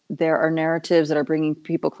 there are narratives that are bringing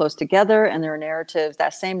people close together, and there are narratives,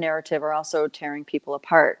 that same narrative, are also tearing people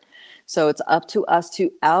apart. So it's up to us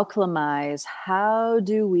to alchemize. How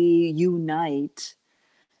do we unite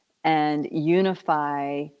and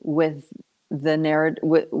unify with the narrative,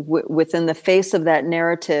 within the face of that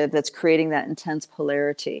narrative that's creating that intense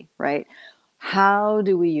polarity, right? How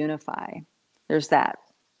do we unify? There's that.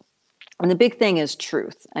 And the big thing is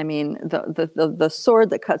truth. I mean, the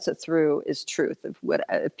sword that cuts it through is truth.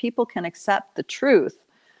 If people can accept the truth,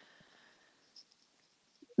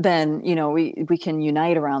 then, you know, we can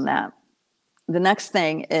unite around that. The next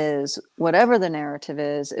thing is, whatever the narrative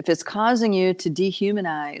is, if it's causing you to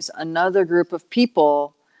dehumanize another group of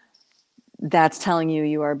people, that's telling you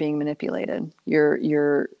you are being manipulated.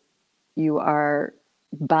 You are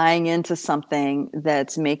buying into something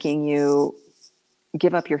that's making you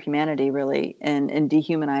give up your humanity, really, and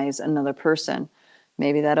dehumanize another person.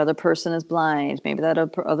 Maybe that other person is blind. Maybe that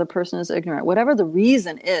other person is ignorant. Whatever the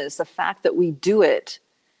reason is, the fact that we do it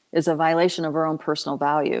is a violation of our own personal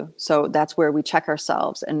value. So that's where we check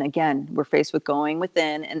ourselves. And again, we're faced with going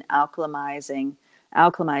within and alchemizing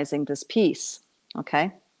this piece.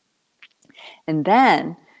 Okay. And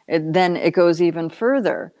then it goes even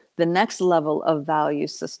further. The next level of value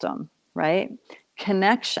system, right?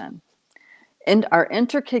 Connection. And our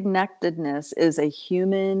interconnectedness is a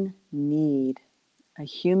human need. A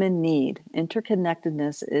human need.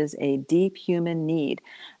 Interconnectedness is a deep human need.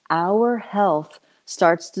 Our health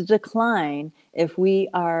starts to decline if we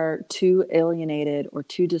are too alienated or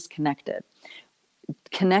too disconnected.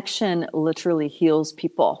 Connection literally heals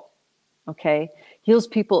people, okay? Heals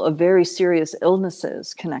people of very serious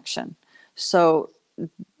illnesses, connection. So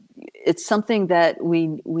it's something that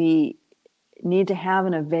we need to have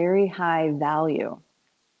in a very high value.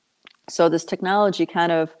 So this technology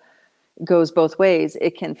kind of goes both ways.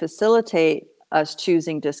 It can facilitate us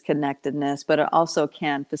choosing disconnectedness, but it also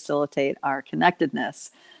can facilitate our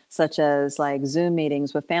connectedness, such as like Zoom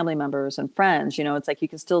meetings with family members and friends. You know, it's like you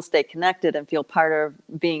can still stay connected and feel part of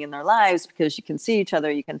being in their lives because you can see each other,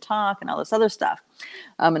 you can talk and all this other stuff.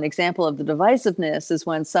 An example of the divisiveness is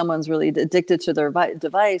when someone's really addicted to their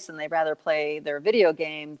device and they rather play their video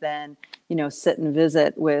game than, you know, sit and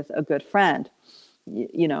visit with a good friend.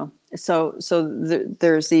 You know, so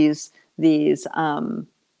there's these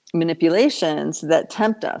manipulations that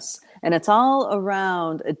tempt us, and it's all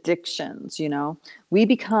around addictions. You know, we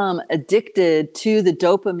become addicted to the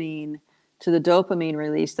dopamine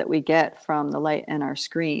release that we get from the light in our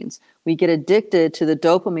screens. We get addicted to the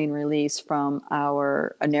dopamine release from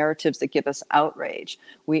our narratives that give us outrage.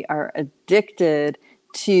 We are addicted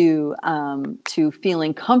to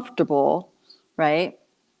feeling comfortable, right?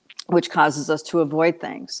 Which causes us to avoid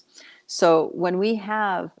things. So when we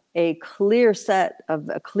have a clear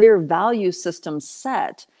value system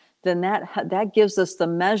set, then that gives us the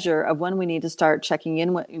measure of when we need to start checking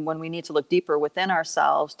in, when we need to look deeper within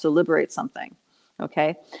ourselves to liberate something.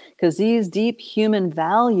 Okay? Because these deep human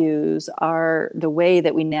values are the way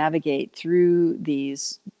that we navigate through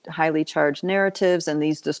these highly charged narratives and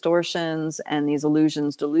these distortions and these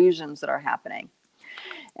delusions that are happening.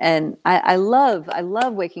 And I love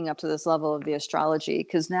waking up to this level of the astrology,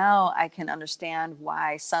 because now I can understand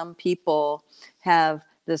why some people have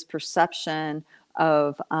this perception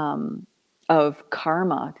of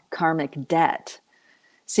karmic debt.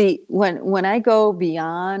 See, when I go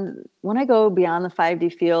beyond the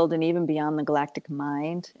 5D field and even beyond the galactic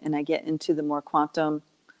mind, and I get into the more quantum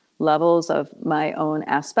levels of my own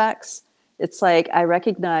aspects, it's like I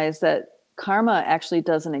recognize that karma actually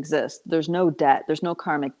doesn't exist. There's no debt. There's no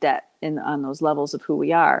karmic debt on those levels of who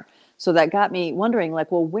we are. So that got me wondering,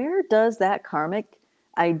 like, well, where does that karmic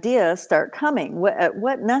idea start coming?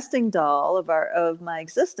 What nesting doll of my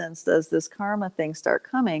existence does this karma thing start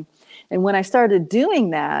coming? And when I started doing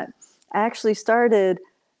that, I actually started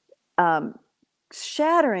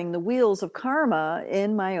shattering the wheels of karma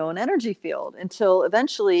in my own energy field, until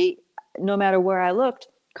eventually, no matter where I looked,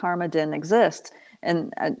 karma didn't exist.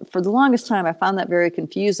 And for the longest time, I found that very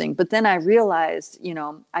confusing. But then I realized, you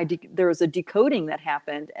know, there was a decoding that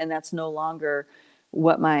happened, and that's no longer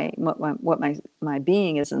what my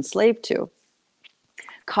being is enslaved to.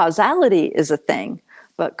 Causality is a thing,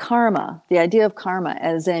 but karma, the idea of karma,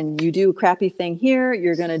 as in you do a crappy thing here,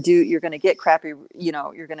 you're going to get crappy, you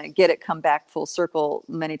know, you're going to get it come back full circle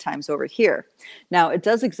many times over here. Now, it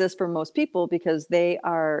does exist for most people because they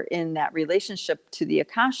are in that relationship to the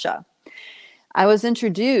Akasha. I was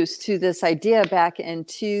introduced to this idea back in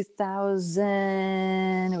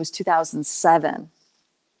 2007.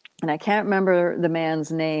 And I can't remember the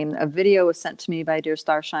man's name. A video was sent to me by Dear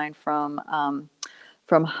Starshine from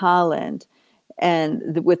Holland.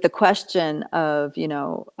 And with the question of,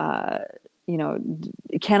 can I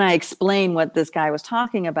explain what this guy was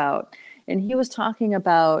talking about? And he was talking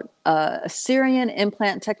about a Syrian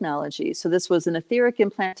implant technology. So this was an etheric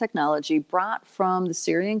implant technology brought from the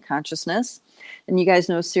Syrian consciousness. And you guys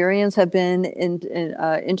know Syrians have been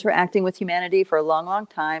interacting with humanity for a long, long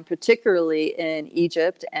time, particularly in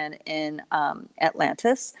Egypt and in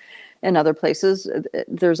Atlantis and other places.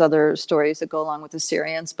 There's other stories that go along with the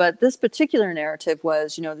Syrians, but this particular narrative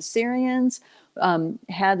was, the Syrians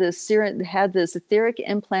had this etheric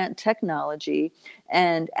implant technology,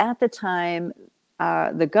 and at the time,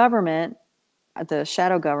 the government, the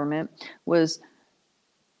shadow government, was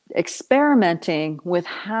experimenting with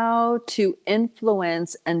how to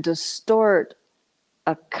influence and distort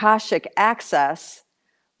Akashic access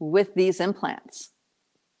with these implants.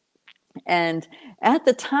 And at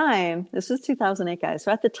the time, this was 2008, guys.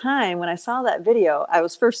 So at the time when I saw that video, I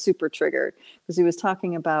was first super triggered because he was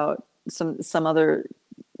talking about some other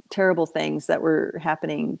terrible things that were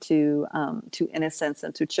happening to innocents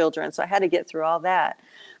and to children. So I had to get through all that.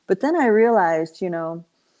 But then I realized,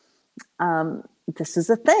 this is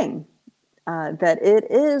a thing, that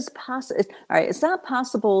it is possible. All right, it's not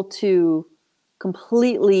possible to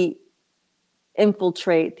completely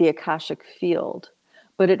infiltrate the Akashic field,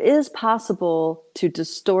 but it is possible to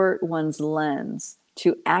distort one's lens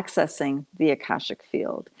to accessing the Akashic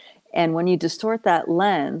field. And when you distort that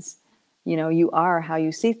lens, you are how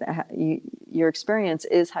you see your experience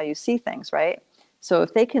is how you see things, right? So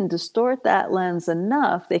if they can distort that lens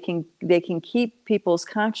enough, they can keep people's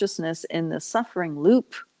consciousness in the suffering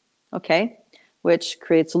loop, okay, which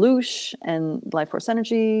creates loosh, and life force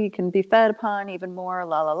energy can be fed upon even more,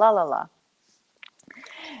 la la la la la.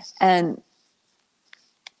 And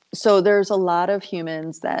so there's a lot of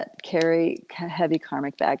humans that carry heavy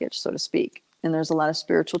karmic baggage, so to speak. And there's a lot of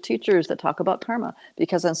spiritual teachers that talk about karma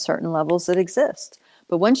because on certain levels it exists.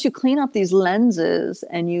 But once you clean up these lenses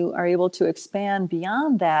and you are able to expand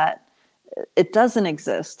beyond that, it doesn't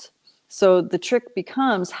exist. So the trick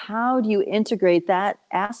becomes, how do you integrate that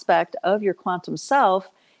aspect of your quantum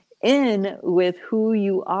self in with who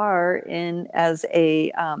you are in as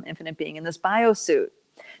a infinite being in this biosuit?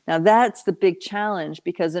 Now that's the big challenge,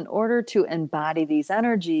 because in order to embody these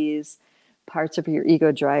energies, parts of your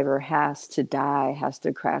ego driver has to die, has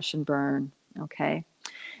to crash and burn, okay?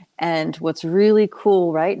 And what's really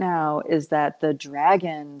cool right now is that the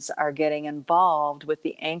dragons are getting involved with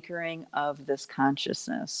the anchoring of this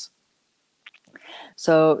consciousness.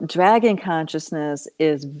 So dragon consciousness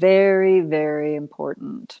is very, very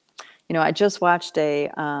important. I just watched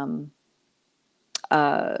a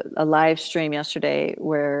live stream yesterday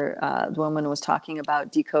where the woman was talking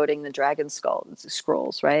about decoding the dragon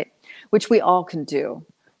scrolls, right? Which we all can do.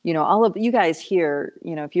 All of you guys here,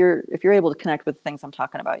 if you're able to connect with the things I'm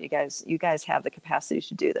talking about, you guys have the capacity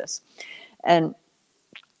to do this. And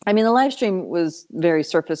I mean, the live stream was very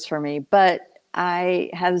surface for me, but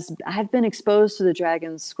I've been exposed to the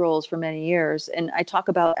dragon scrolls for many years. And I talk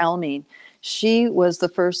about Elmine. She was the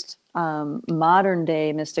first modern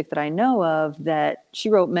day mystic that I know of that she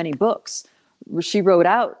wrote many books. She wrote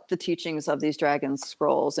out the teachings of these dragon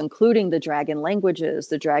scrolls, including the dragon languages,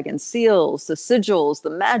 the dragon seals, the sigils,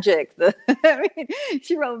 the magic.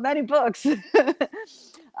 She wrote many books.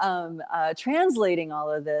 Translating all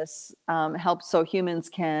of this helps so humans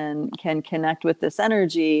can connect with this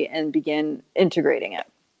energy and begin integrating it.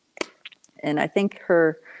 And I think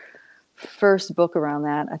her first book around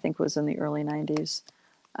that, I think, was in the early 90s.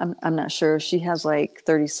 I'm not sure. She has like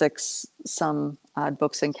 36 some odd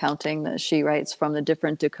books and counting that she writes from the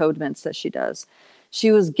different decodements that she does.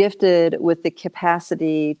 She was gifted with the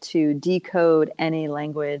capacity to decode any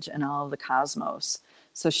language in all of the cosmos.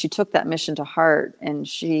 So she took that mission to heart, and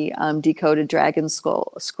she decoded dragon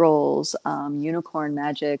scrolls, unicorn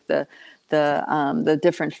magic, the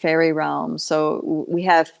different fairy realms. So we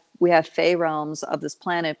have fey realms of this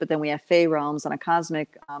planet, but then we have fey realms on a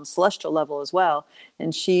cosmic celestial level as well.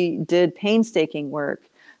 And she did painstaking work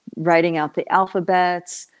writing out the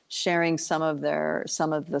alphabets, sharing some of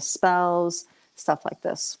the spells, stuff like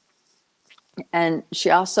this. And she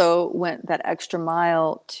also went that extra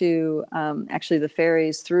mile to, actually the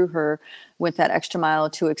fairies through her went that extra mile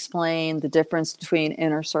to explain the difference between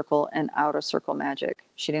inner circle and outer circle magic.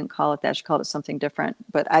 She didn't call it that. She called it something different,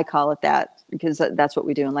 but I call it that because that's what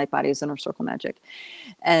we do in Light Bodies, inner circle magic.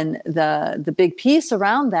 And the big piece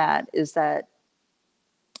around that is that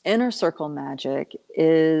inner circle magic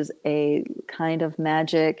is a kind of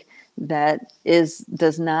magic that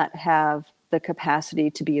does not have the capacity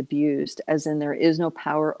to be abused, as in there is no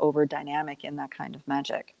power over dynamic in that kind of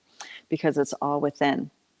magic because it's all within.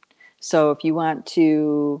 So if you want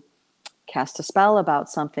to cast a spell about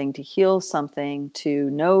something, to heal something, to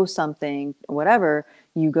know something, whatever,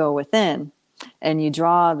 you go within and you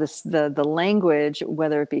draw the language,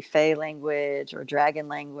 whether it be fey language or dragon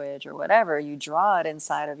language or whatever, you draw it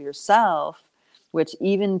inside of yourself which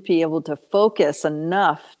even be able to focus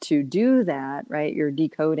enough to do that, right? You're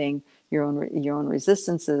decoding your own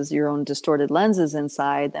resistances, your own distorted lenses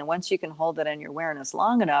inside. Then once you can hold it in your awareness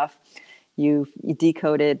long enough, you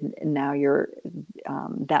decoded, and now you're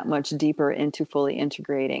that much deeper into fully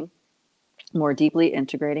integrating, more deeply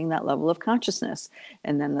integrating that level of consciousness.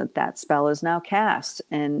 And then that spell is now cast,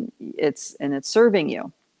 and it's serving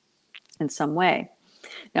you in some way.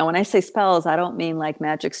 Now, when I say spells, I don't mean like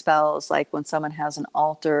magic spells, like when someone has an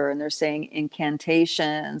altar and they're saying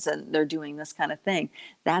incantations and they're doing this kind of thing.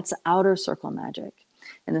 That's outer circle magic.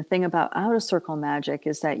 And the thing about outer circle magic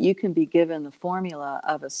is that you can be given the formula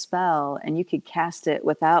of a spell and you could cast it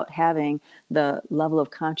without having the level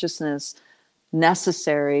of consciousness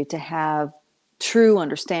necessary to have true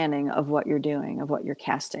understanding of what you're doing, of what you're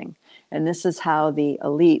casting. And this is how the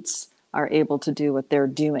elites are able to do what they're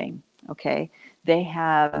doing. Okay. They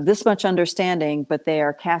have this much understanding, but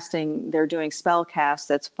they're doing spell casts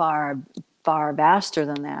that's far, far vaster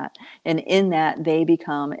than that. And in that, they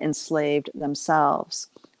become enslaved themselves.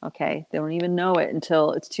 Okay. They don't even know it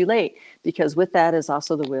until it's too late, because with that is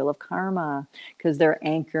also the wheel of karma, because they're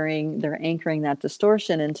anchoring that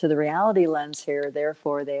distortion into the reality lens here.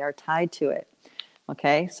 Therefore, they are tied to it.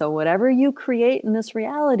 Okay. So whatever you create in this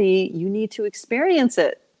reality, you need to experience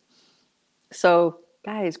it. So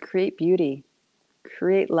guys, create beauty,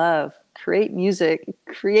 create love, create music,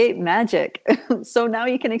 create magic. So now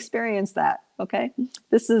you can experience that. Okay.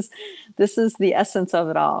 This is the essence of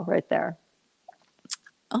it all right there.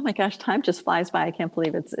 Oh my gosh, time just flies by. I can't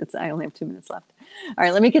believe I only have 2 minutes left. All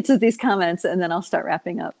right, let me get to these comments and then I'll start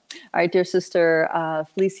wrapping up. All right, dear sister,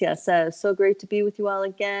 Felicia says, so great to be with you all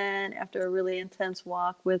again after a really intense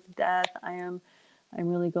walk with death. I'm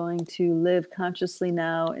really going to live consciously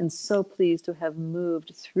now and so pleased to have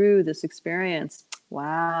moved through this experience.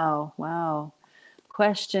 Wow, wow.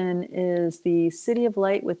 Question, is the city of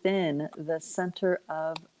light within the center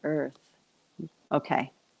of Earth?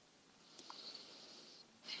 Okay.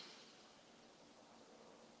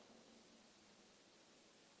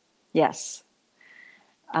 Yes.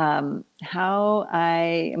 How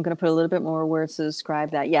I am going to put a little bit more words to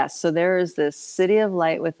describe that. Yes. So there is this city of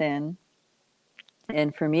light within.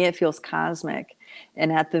 And for me, it feels cosmic.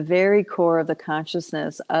 And at the very core of the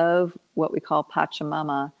consciousness of what we call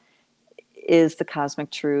Pachamama is the cosmic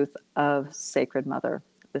truth of Sacred Mother,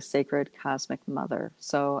 the sacred cosmic mother.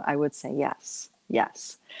 So I would say yes,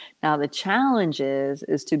 yes. Now the challenge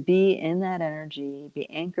is to be in that energy, be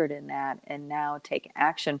anchored in that, and now take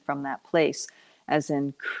action from that place, as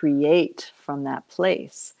in create from that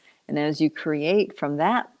place. And as you create from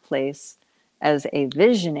that place as a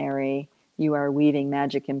visionary, you are weaving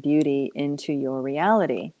magic and beauty into your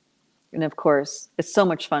reality. And of course, it's so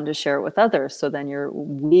much fun to share it with others. So then you're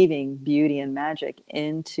weaving beauty and magic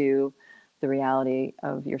into the reality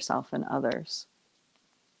of yourself and others.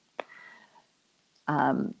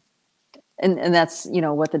 And that's,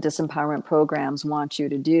 what the disempowerment programs want you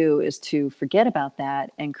to do, is to forget about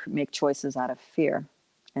that and make choices out of fear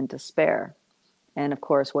and despair. And of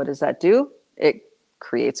course, what does that do? It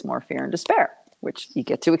creates more fear and despair, which you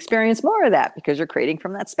get to experience more of that because you're creating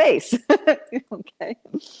from that space. Okay.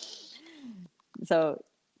 So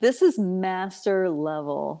this is master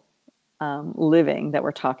level living that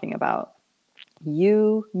we're talking about.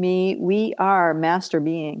 You, me, we are master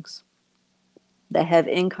beings that have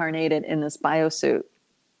incarnated in this biosuit.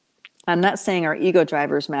 I'm not saying our ego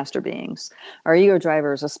driver is master beings. Our ego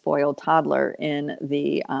driver is a spoiled toddler in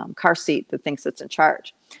the car seat that thinks it's in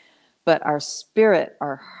charge. But our spirit,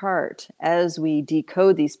 our heart, as we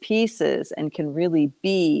decode these pieces and can really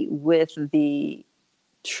be with the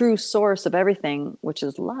true source of everything, which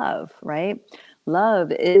is love, right?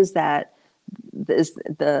 Love is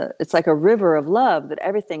it's like a river of love that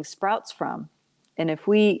everything sprouts from. And if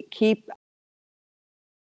we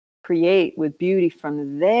create with beauty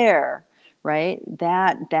from there, right?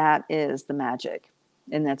 That is the magic.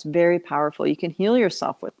 And that's very powerful. You can heal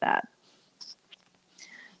yourself with that.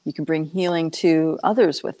 You can bring healing to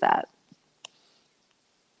others with that.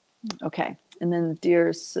 Okay. And then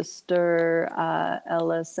dear sister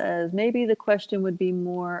Ella says, maybe the question would be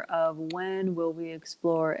more of when will we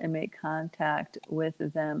explore and make contact with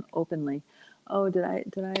them openly? Oh, did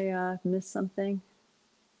I miss something?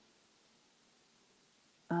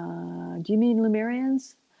 Do you mean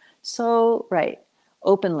Lemurians? So, right,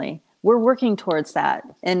 openly. We're working towards that.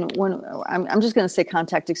 And when I'm just going to say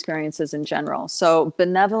contact experiences in general. So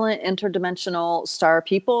benevolent interdimensional star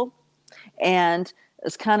people, and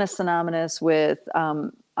it's kind of synonymous with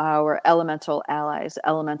our elemental allies,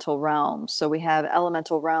 elemental realms. So we have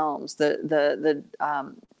elemental realms, the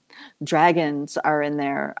Dragons are in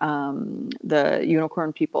there, the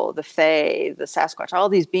unicorn people, the Fae, the Sasquatch, all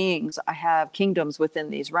these beings have kingdoms within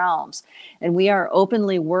these realms. And we are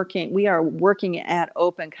working at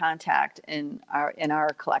open contact in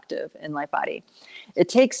our collective, in Light Body. It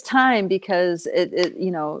takes time because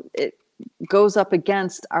it goes up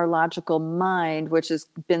against our logical mind, which has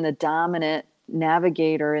been the dominant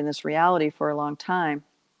navigator in this reality for a long time.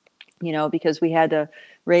 Because we had to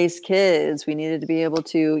raise kids, we needed to be able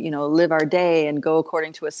to, live our day and go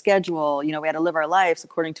according to a schedule. We had to live our lives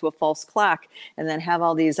according to a false clock, and then have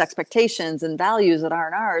all these expectations and values that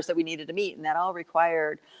aren't ours that we needed to meet. And that all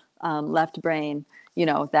required left brain,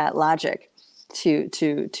 that logic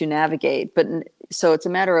to navigate. But so it's a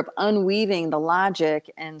matter of unweaving the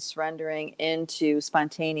logic and surrendering into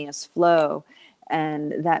spontaneous flow.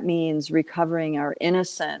 And that means recovering our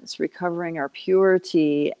innocence, recovering our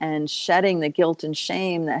purity, and shedding the guilt and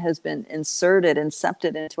shame that has been inserted and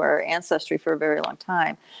septed into our ancestry for a very long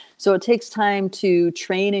time. So it takes time to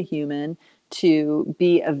train a human to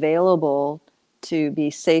be available, to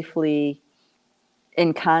be safely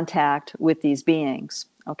in contact with these beings.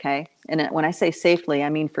 Okay. And when I say safely, I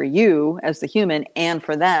mean for you as the human, and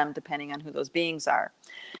for them, depending on who those beings are.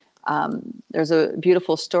 There's a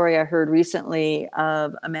beautiful story I heard recently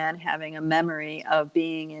of a man having a memory of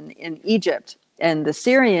being in Egypt, and the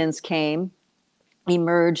Syrians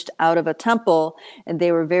emerged out of a temple, and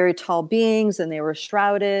they were very tall beings, and they were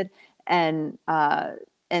shrouded, and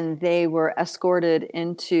they were escorted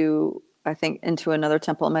into another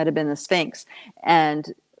temple. It might have been the Sphinx,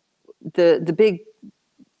 and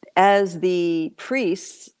as the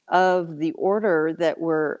priests of the order that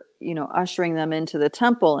were ushering them into the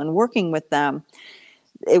temple and working with them,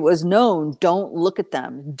 it was known, don't look at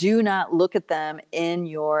them. Do not look at them in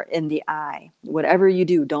the eye. Whatever you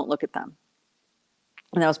do, don't look at them.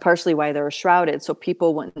 And that was partially why they were shrouded, so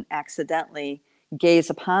people wouldn't accidentally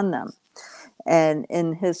gaze upon them. And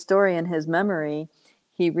in his story, in his memory,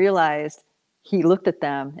 he realized he looked at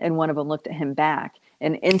them, and one of them looked at him back,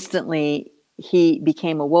 and instantly he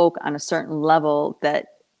became awoke on a certain level that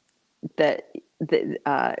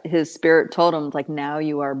his spirit told him, like, now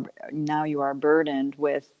you are burdened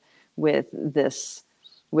with this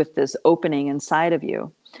opening inside of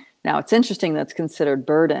you. Now it's interesting that's considered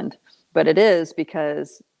burdened, but it is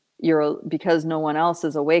because no one else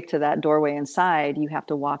is awake to that doorway inside. You have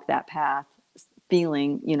to walk that path,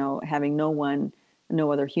 feeling, having no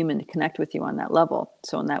other human to connect with you on that level.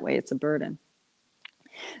 So in that way, it's a burden.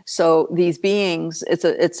 So these beings,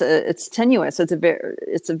 it's tenuous.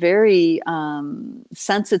 It's a very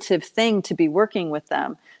sensitive thing to be working with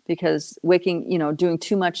them, because doing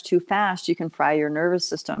too much too fast, you can fry your nervous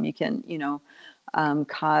system. You can,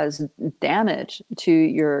 cause damage to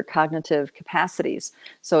your cognitive capacities.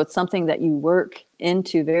 So it's something that you work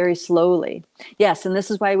into very slowly. Yes, and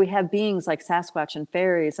this is why we have beings like Sasquatch and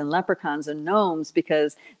fairies and leprechauns and gnomes,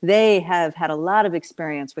 because they have had a lot of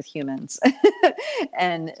experience with humans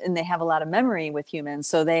and they have a lot of memory with humans.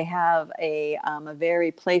 So they have a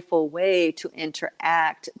very playful way to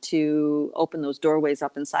interact, to open those doorways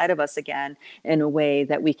up inside of us again in a way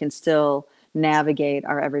that we can still navigate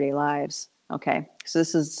our everyday lives. Okay, so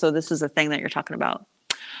this is a thing that you're talking about.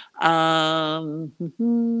 Oh,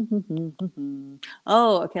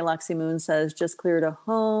 okay. Loxy Moon says, just cleared a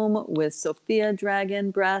home with Sophia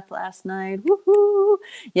Dragon Breath last night. Woohoo!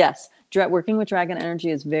 Yes, working with dragon energy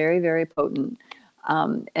is very, very potent.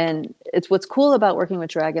 And it's what's cool about working with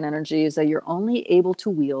dragon energy is that you're only able to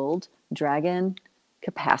wield dragon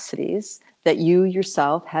capacities that you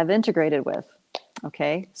yourself have integrated with.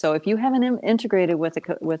 Okay, so if you haven't integrated with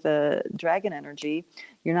a dragon energy,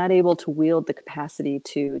 you're not able to wield the capacity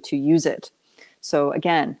to use it. So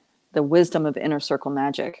again, the wisdom of inner circle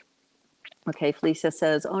magic. Okay, Felicia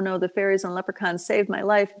says, oh no, the fairies and leprechauns saved my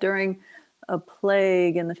life during a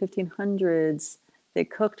plague in the 1500s. They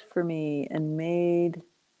cooked for me and made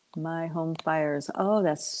my home fires. Oh,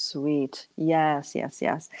 that's sweet. Yes, yes,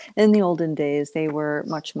 yes. In the olden days, they were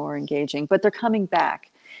much more engaging, but they're coming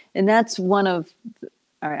back. And that's one of,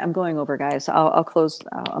 all right, I'm going over, guys. I'll close.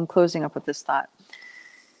 I'm closing up with this thought.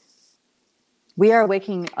 We are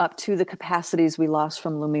waking up to the capacities we lost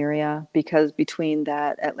from Lemuria, because between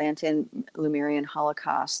that Atlantean Lemurian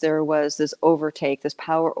Holocaust, there was this overtake, this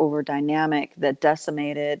power over dynamic that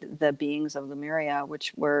decimated the beings of Lemuria,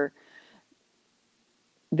 which were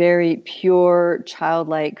very pure,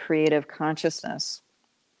 childlike, creative consciousness.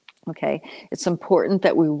 Okay, it's important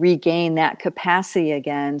that we regain that capacity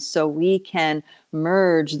again, so we can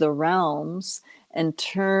merge the realms and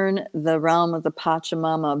turn the realm of the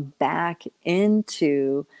Pachamama back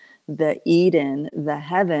into the Eden, the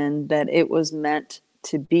heaven that it was meant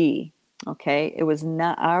to be. Okay, it was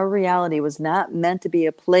not, our reality was not meant to be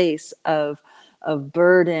a place of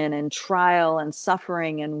burden and trial and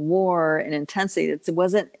suffering and war and intensity. It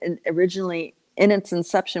wasn't originally, in its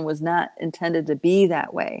inception, was not intended to be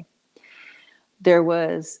that way. There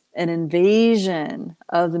was an invasion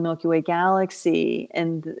of the Milky Way galaxy,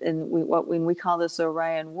 and when we call this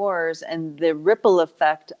Orion Wars, and the ripple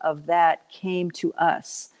effect of that came to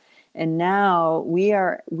us. And now we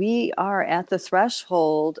are at the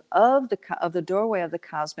threshold of the doorway of the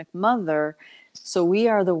Cosmic Mother. So we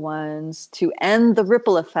are the ones to end the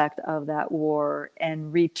ripple effect of that war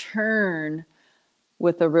and return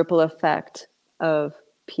with the ripple effect of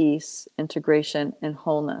peace, integration, and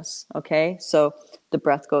wholeness. Okay, so the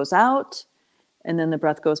breath goes out and then the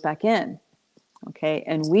breath goes back in. Okay,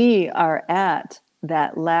 and we are at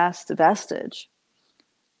that last vestige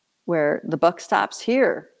where the buck stops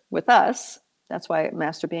here with us. That's why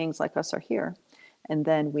master beings like us are here. And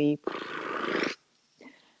then we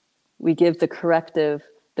give the corrective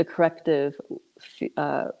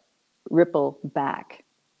ripple back.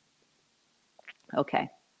 Okay.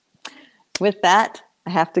 With that, I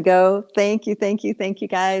have to go. Thank you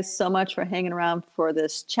guys so much for hanging around for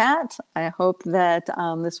this chat. I hope that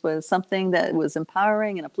this was something that was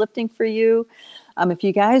empowering and uplifting for you. If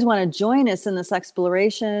you guys want to join us in this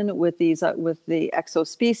exploration with these with the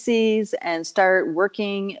exospecies and start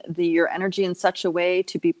working your energy in such a way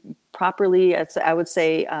to be properly, as I would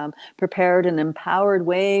say, prepared and empowered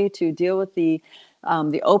way to deal with the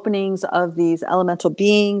openings of these elemental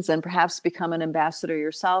beings and perhaps become an ambassador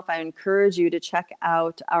yourself, I encourage you to check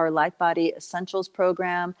out our Light Body Essentials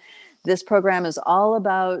program. This program is all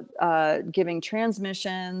about giving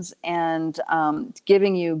transmissions and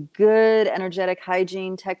giving you good energetic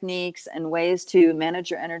hygiene techniques and ways to manage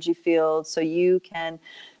your energy field so you can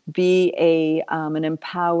be an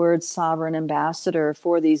empowered sovereign ambassador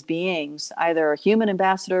for these beings, either a human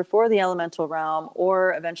ambassador for the elemental realm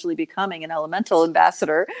or eventually becoming an elemental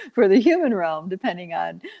ambassador for the human realm, depending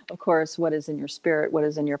on, of course, what is in your spirit, what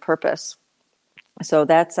is in your purpose. So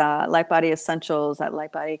that's Light Body Essentials at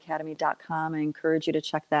lightbodyacademy.com. I encourage you to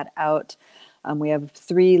check that out. We have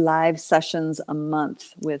 3 live sessions a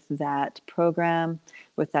month with that program,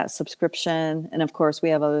 with that subscription. And of course, we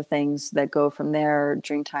have other things that go from there,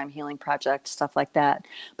 Dreamtime Healing Project, stuff like that.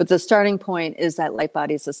 But the starting point is that Light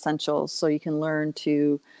Body's Essentials. So you can learn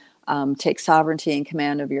to take sovereignty and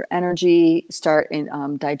command of your energy, start in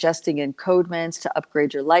digesting encodements to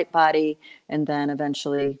upgrade your light body, and then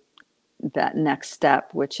eventually that next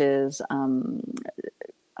step, which is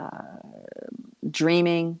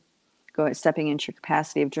dreaming, stepping into your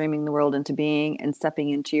capacity of dreaming the world into being, and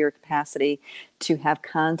stepping into your capacity to have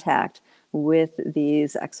contact with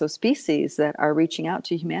these exospecies that are reaching out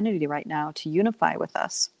to humanity right now to unify with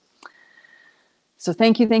us. So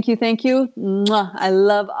thank you. Mwah. I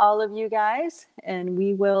love all of you guys, and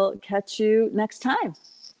we will catch you next time.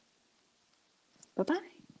 Bye-bye.